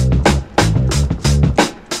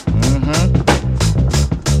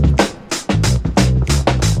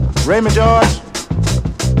 Raymond George,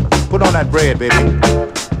 put on that bread, baby.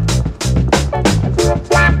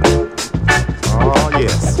 Oh,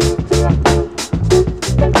 yes.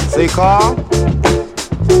 Say, Carl,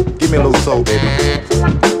 give me a little soul, baby.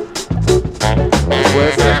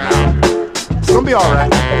 Where's that now? It's gonna be all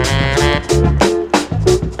right.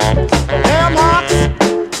 Ham hocks,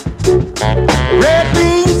 red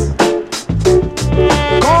beans,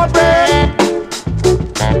 cornbread,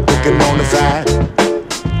 cooking on the side.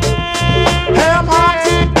 Ham hocks,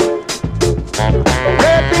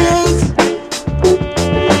 red beans,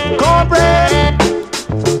 cornbread,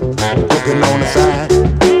 cooking on the side.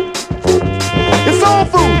 It's soul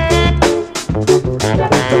food.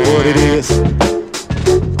 That's what it is.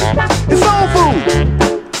 It's soul food.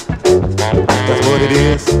 That's what it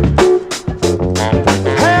is.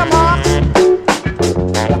 Ham hocks,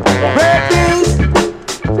 red beans,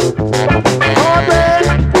 cornbread,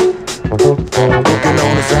 cooking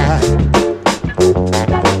on the side.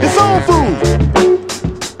 It's soul food.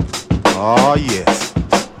 Oh yes.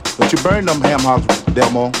 Don't you burn them ham hocks,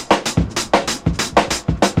 Delmo.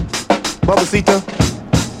 Babacita,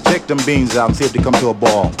 check them beans out and see if they come to a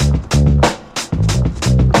ball.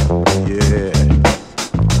 Yeah.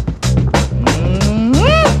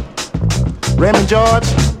 Raymond George,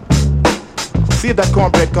 see if that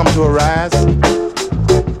cornbread comes to a rise.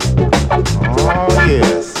 Oh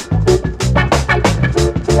yes.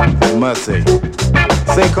 Must say.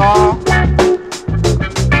 Say, Carl,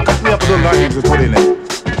 cut me up a little onions and put in it.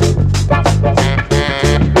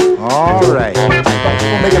 All right.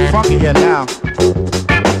 We'll make it funky here now.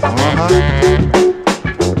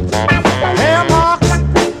 Ham hocks,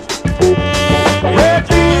 red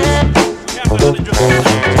beans,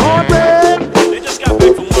 cornbread,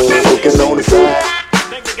 cooking on the side. I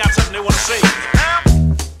think they got something they want to say.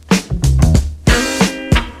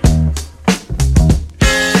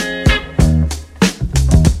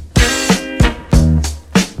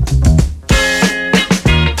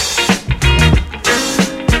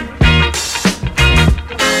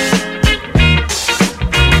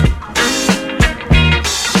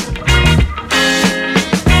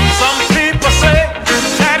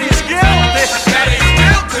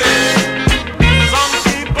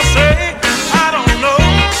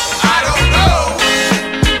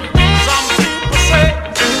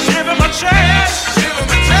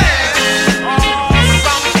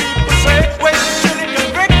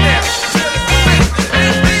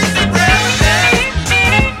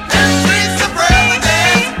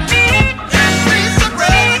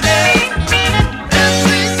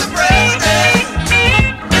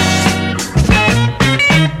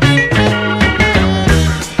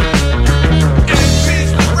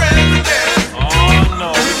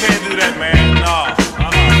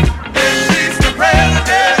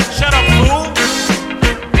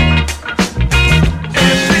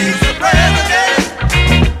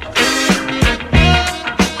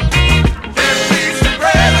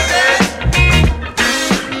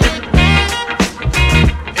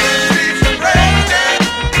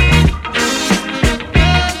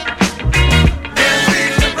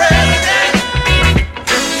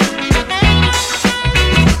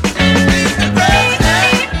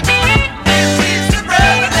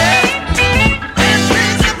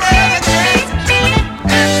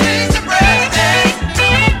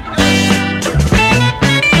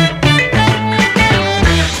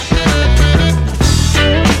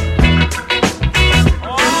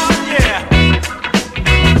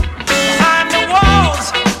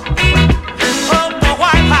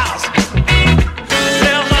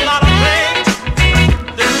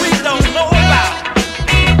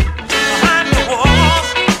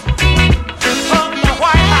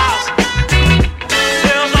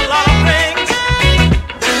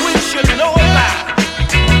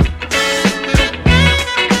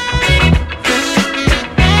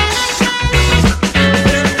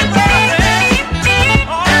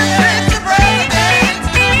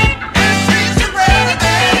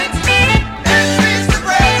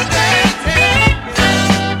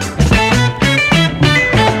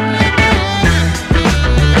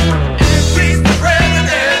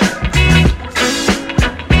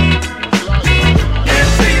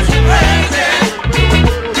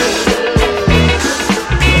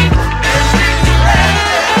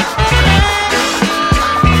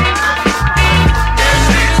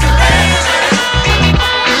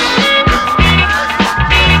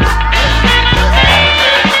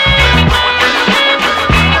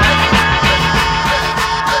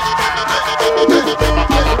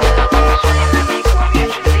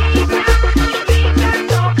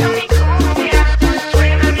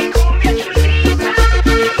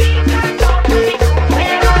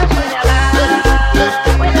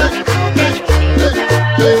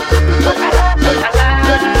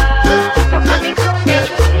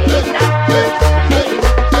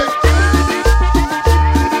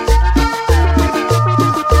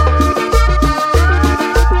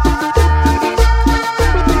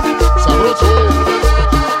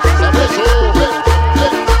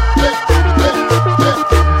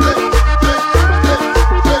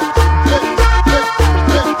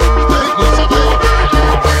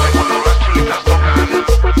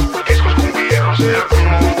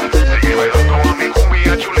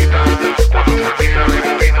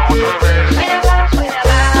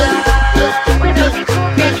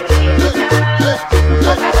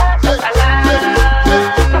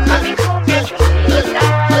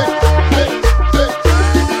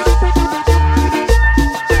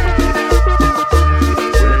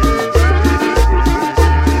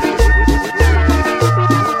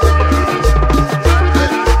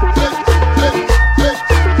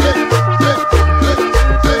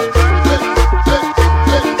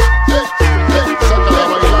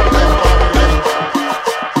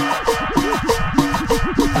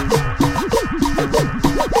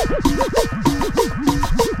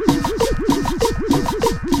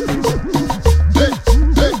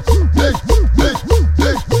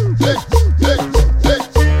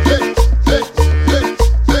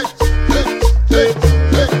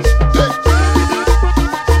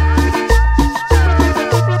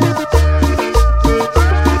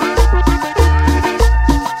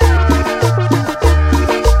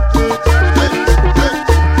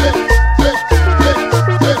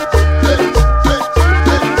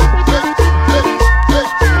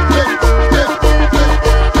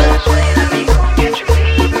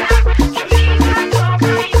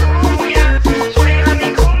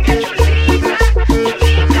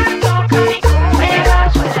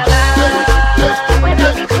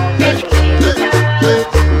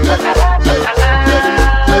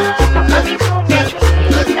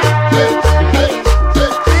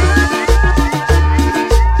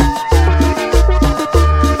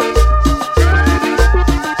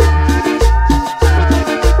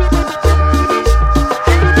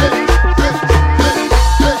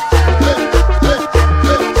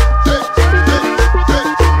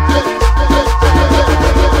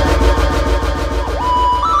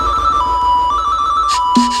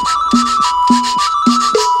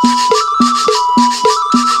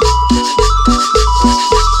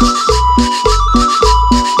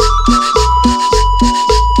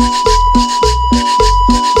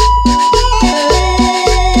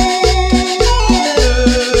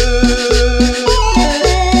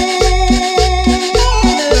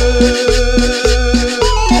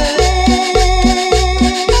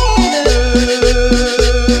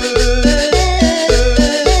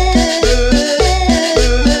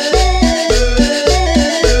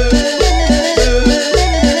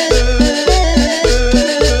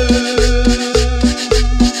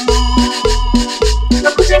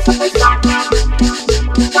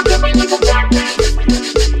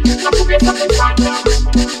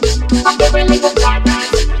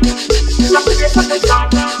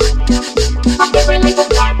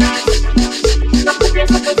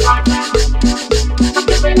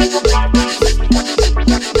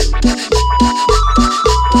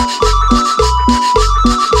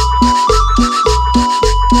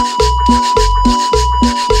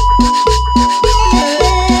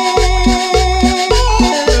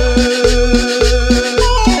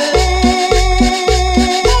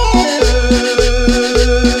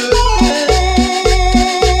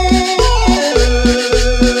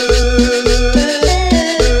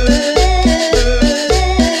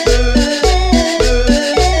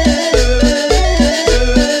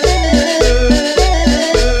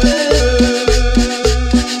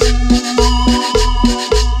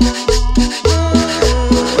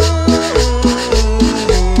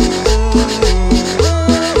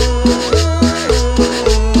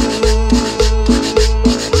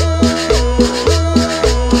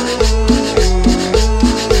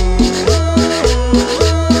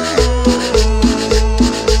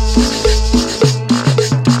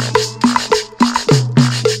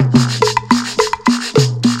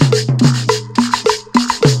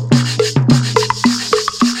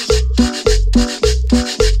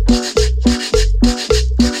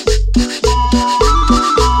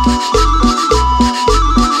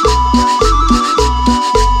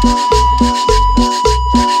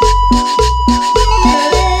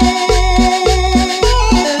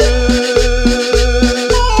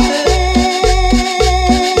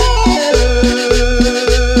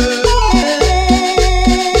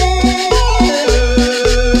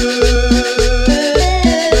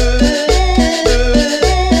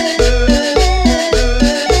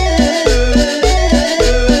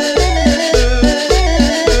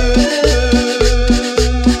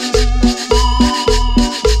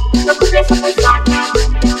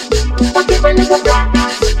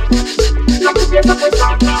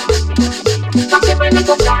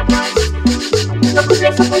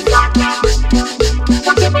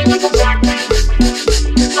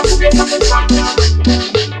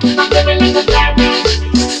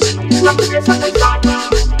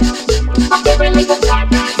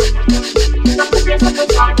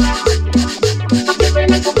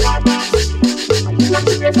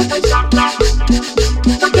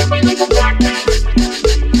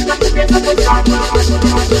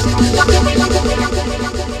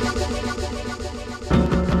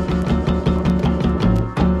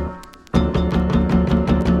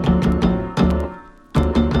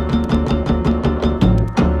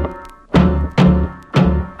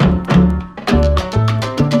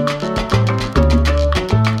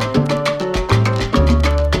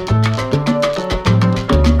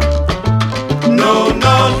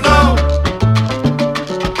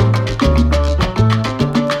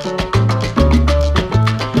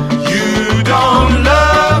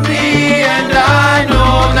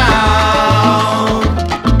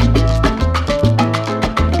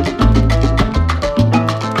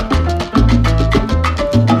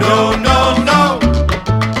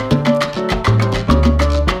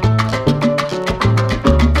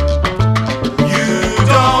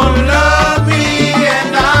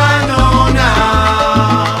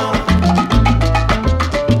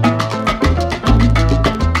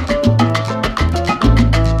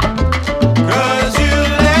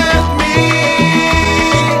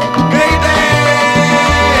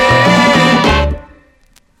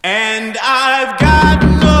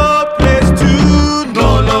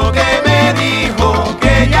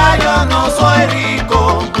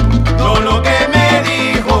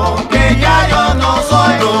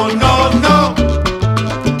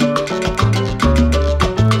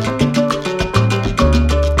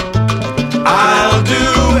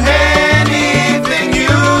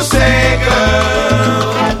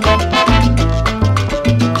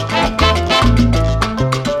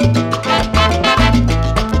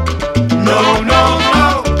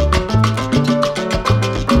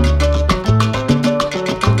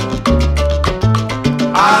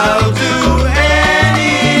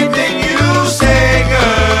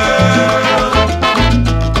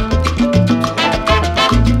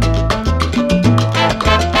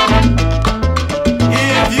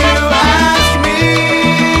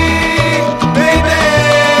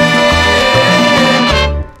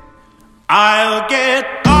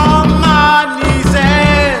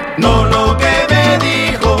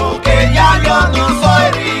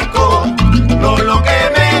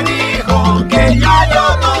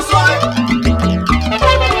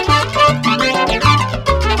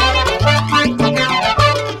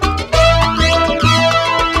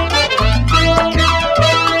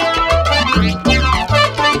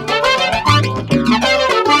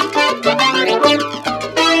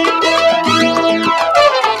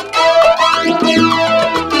 Thank you.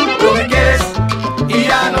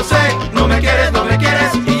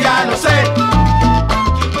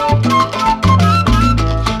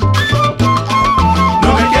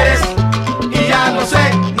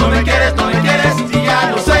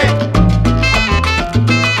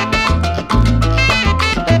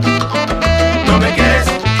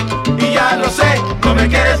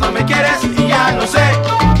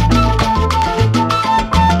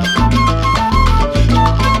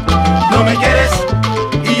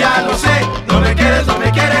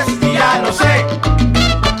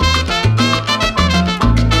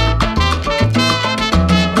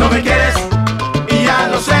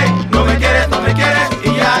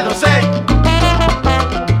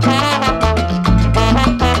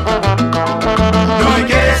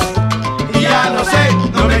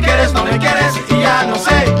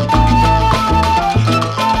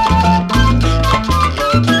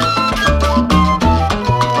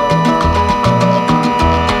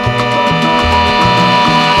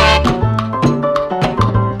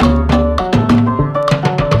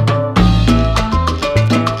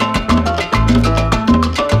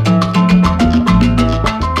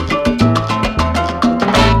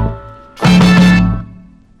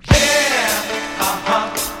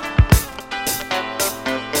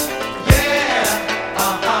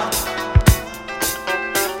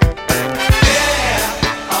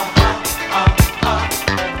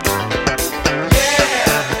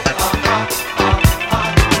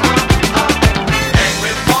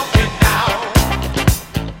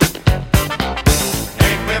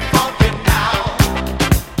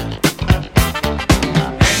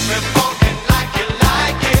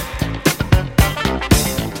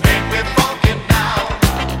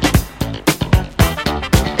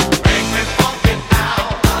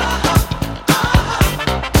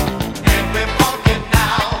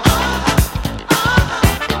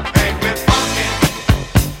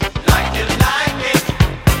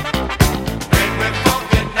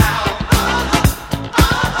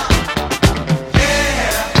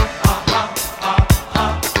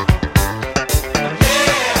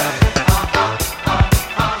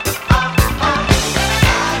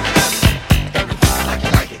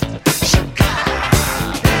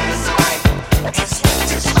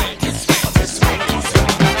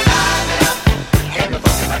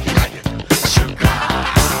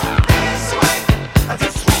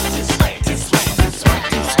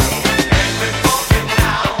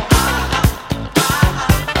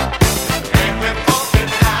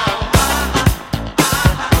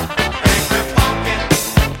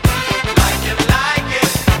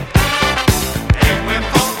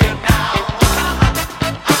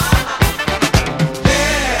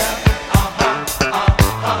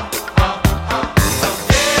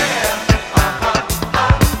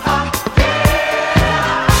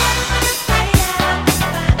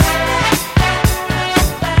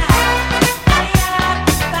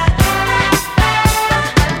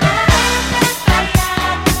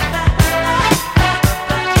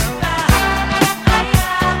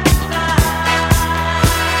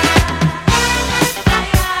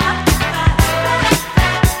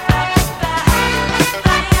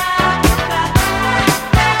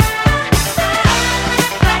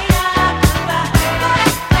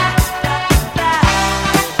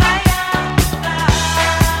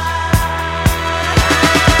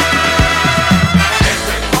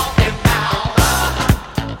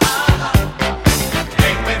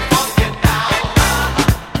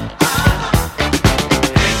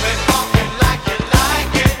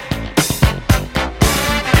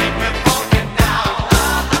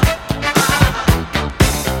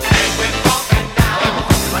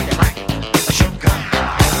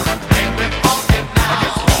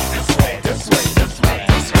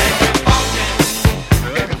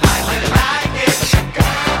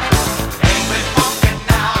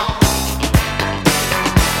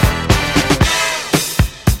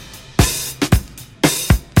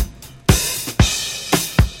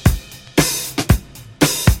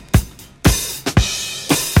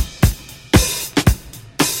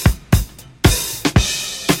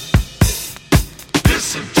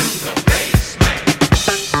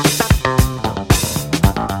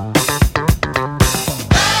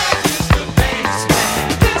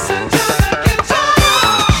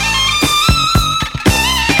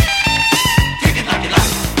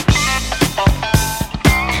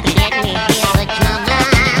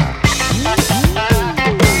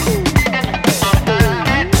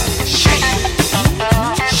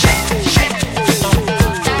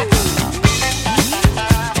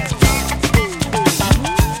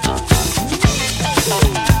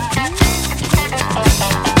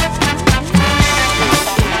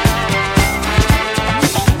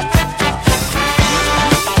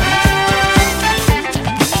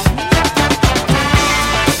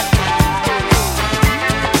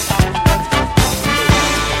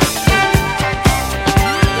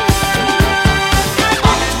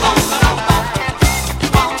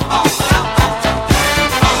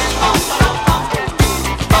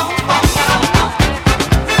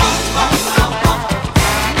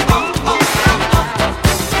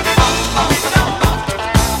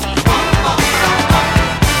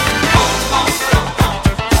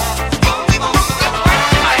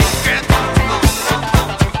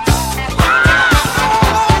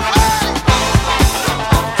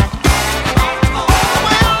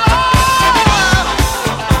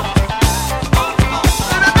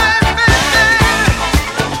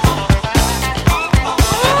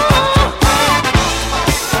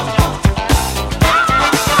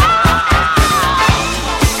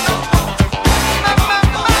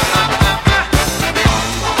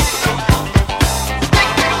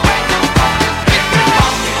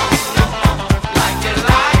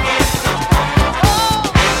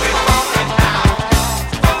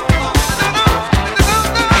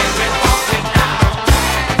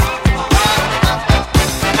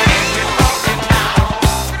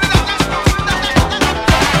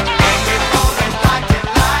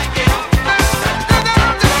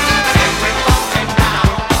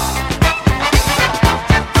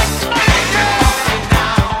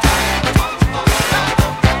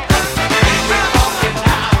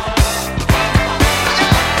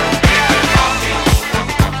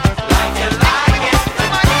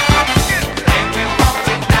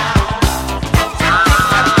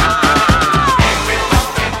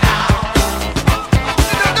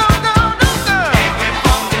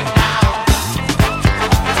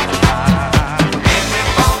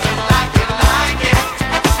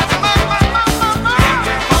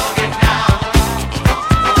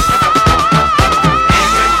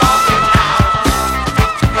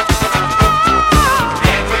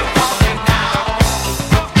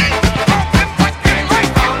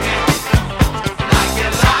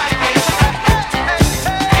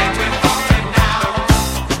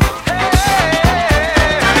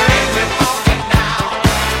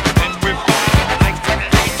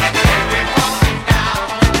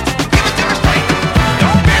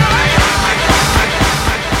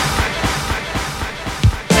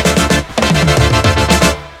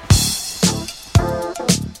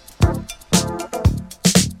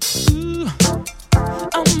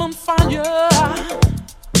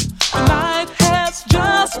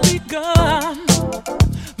 begun.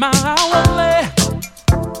 My only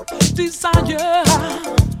desire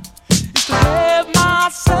is to have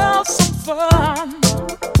myself some fun.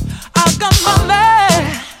 I got money,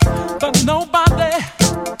 but nobody,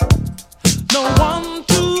 no one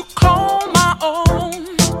to call my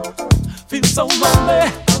own. Feel so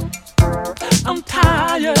lonely, I'm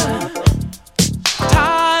tired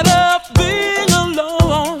of being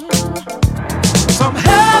alone. Some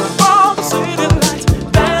head from the city lights,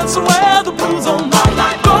 dance where the blues on my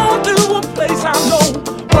light. Go to a place I know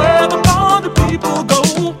where the party people go.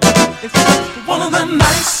 It's just one of them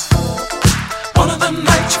nights, one of them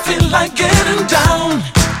nights you feel like getting down.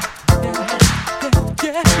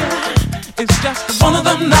 Yeah. It's just one of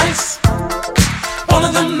them nights, one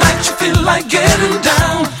of them nights you feel like getting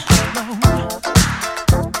down.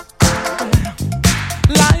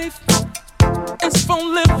 Life is for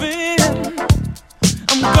living.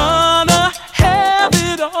 I'm gonna have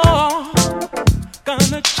it all.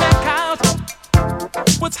 Gonna check out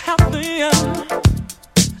what's happening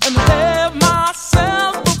and have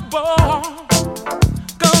myself a ball.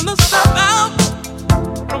 Gonna step out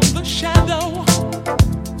from the shadow,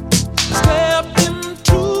 step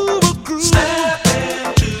into a groove.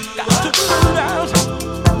 Got to put out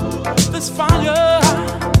this fire.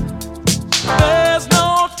 There's no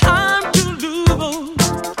time to lose.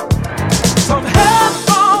 Some head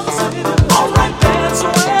from the city, alright, dance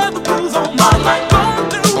where the blues on my life. Go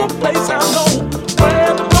to a place I know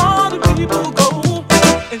where the party people go.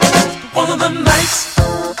 It's just one of them nights,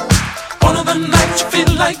 one of them nights you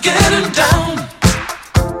feel like getting down.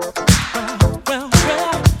 Well,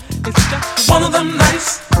 it's just one of them nights,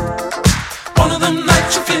 one of them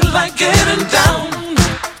nights you feel like getting down.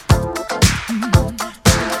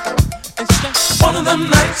 It's just one of them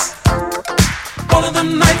nights, one of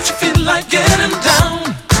them nights you feel like getting down.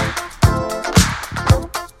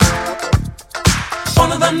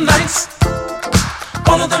 One of them nights,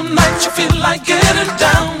 one of them nights you feel like getting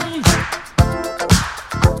down.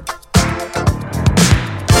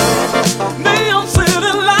 Neon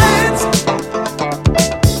city lights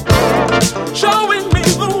showing me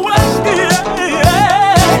the way.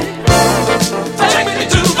 Take me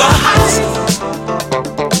to the heights.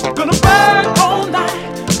 Gonna burn all night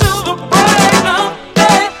till the break of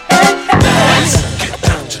day. Dance, get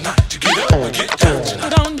down tonight to get up, get down tonight.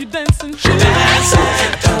 Put on your dancing shoes. Dance,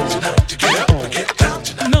 get down tonight to get up, get down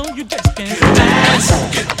tonight. No, you just can't dance.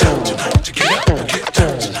 Get down tonight to get up, get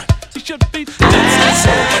down tonight. You should be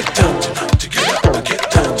dancing. Get down tonight to get up, get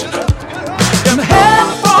down tonight. Got my head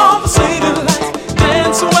from the city lights,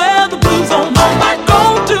 dance where the blues on my light. Go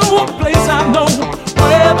to a place I know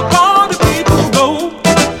where the party people go.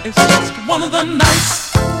 It's just one of them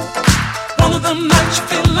nights, one of them nights you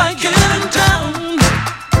feel like getting down.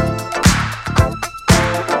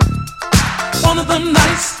 One of them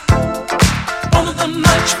nights, one of them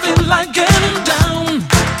nights you feel like getting down.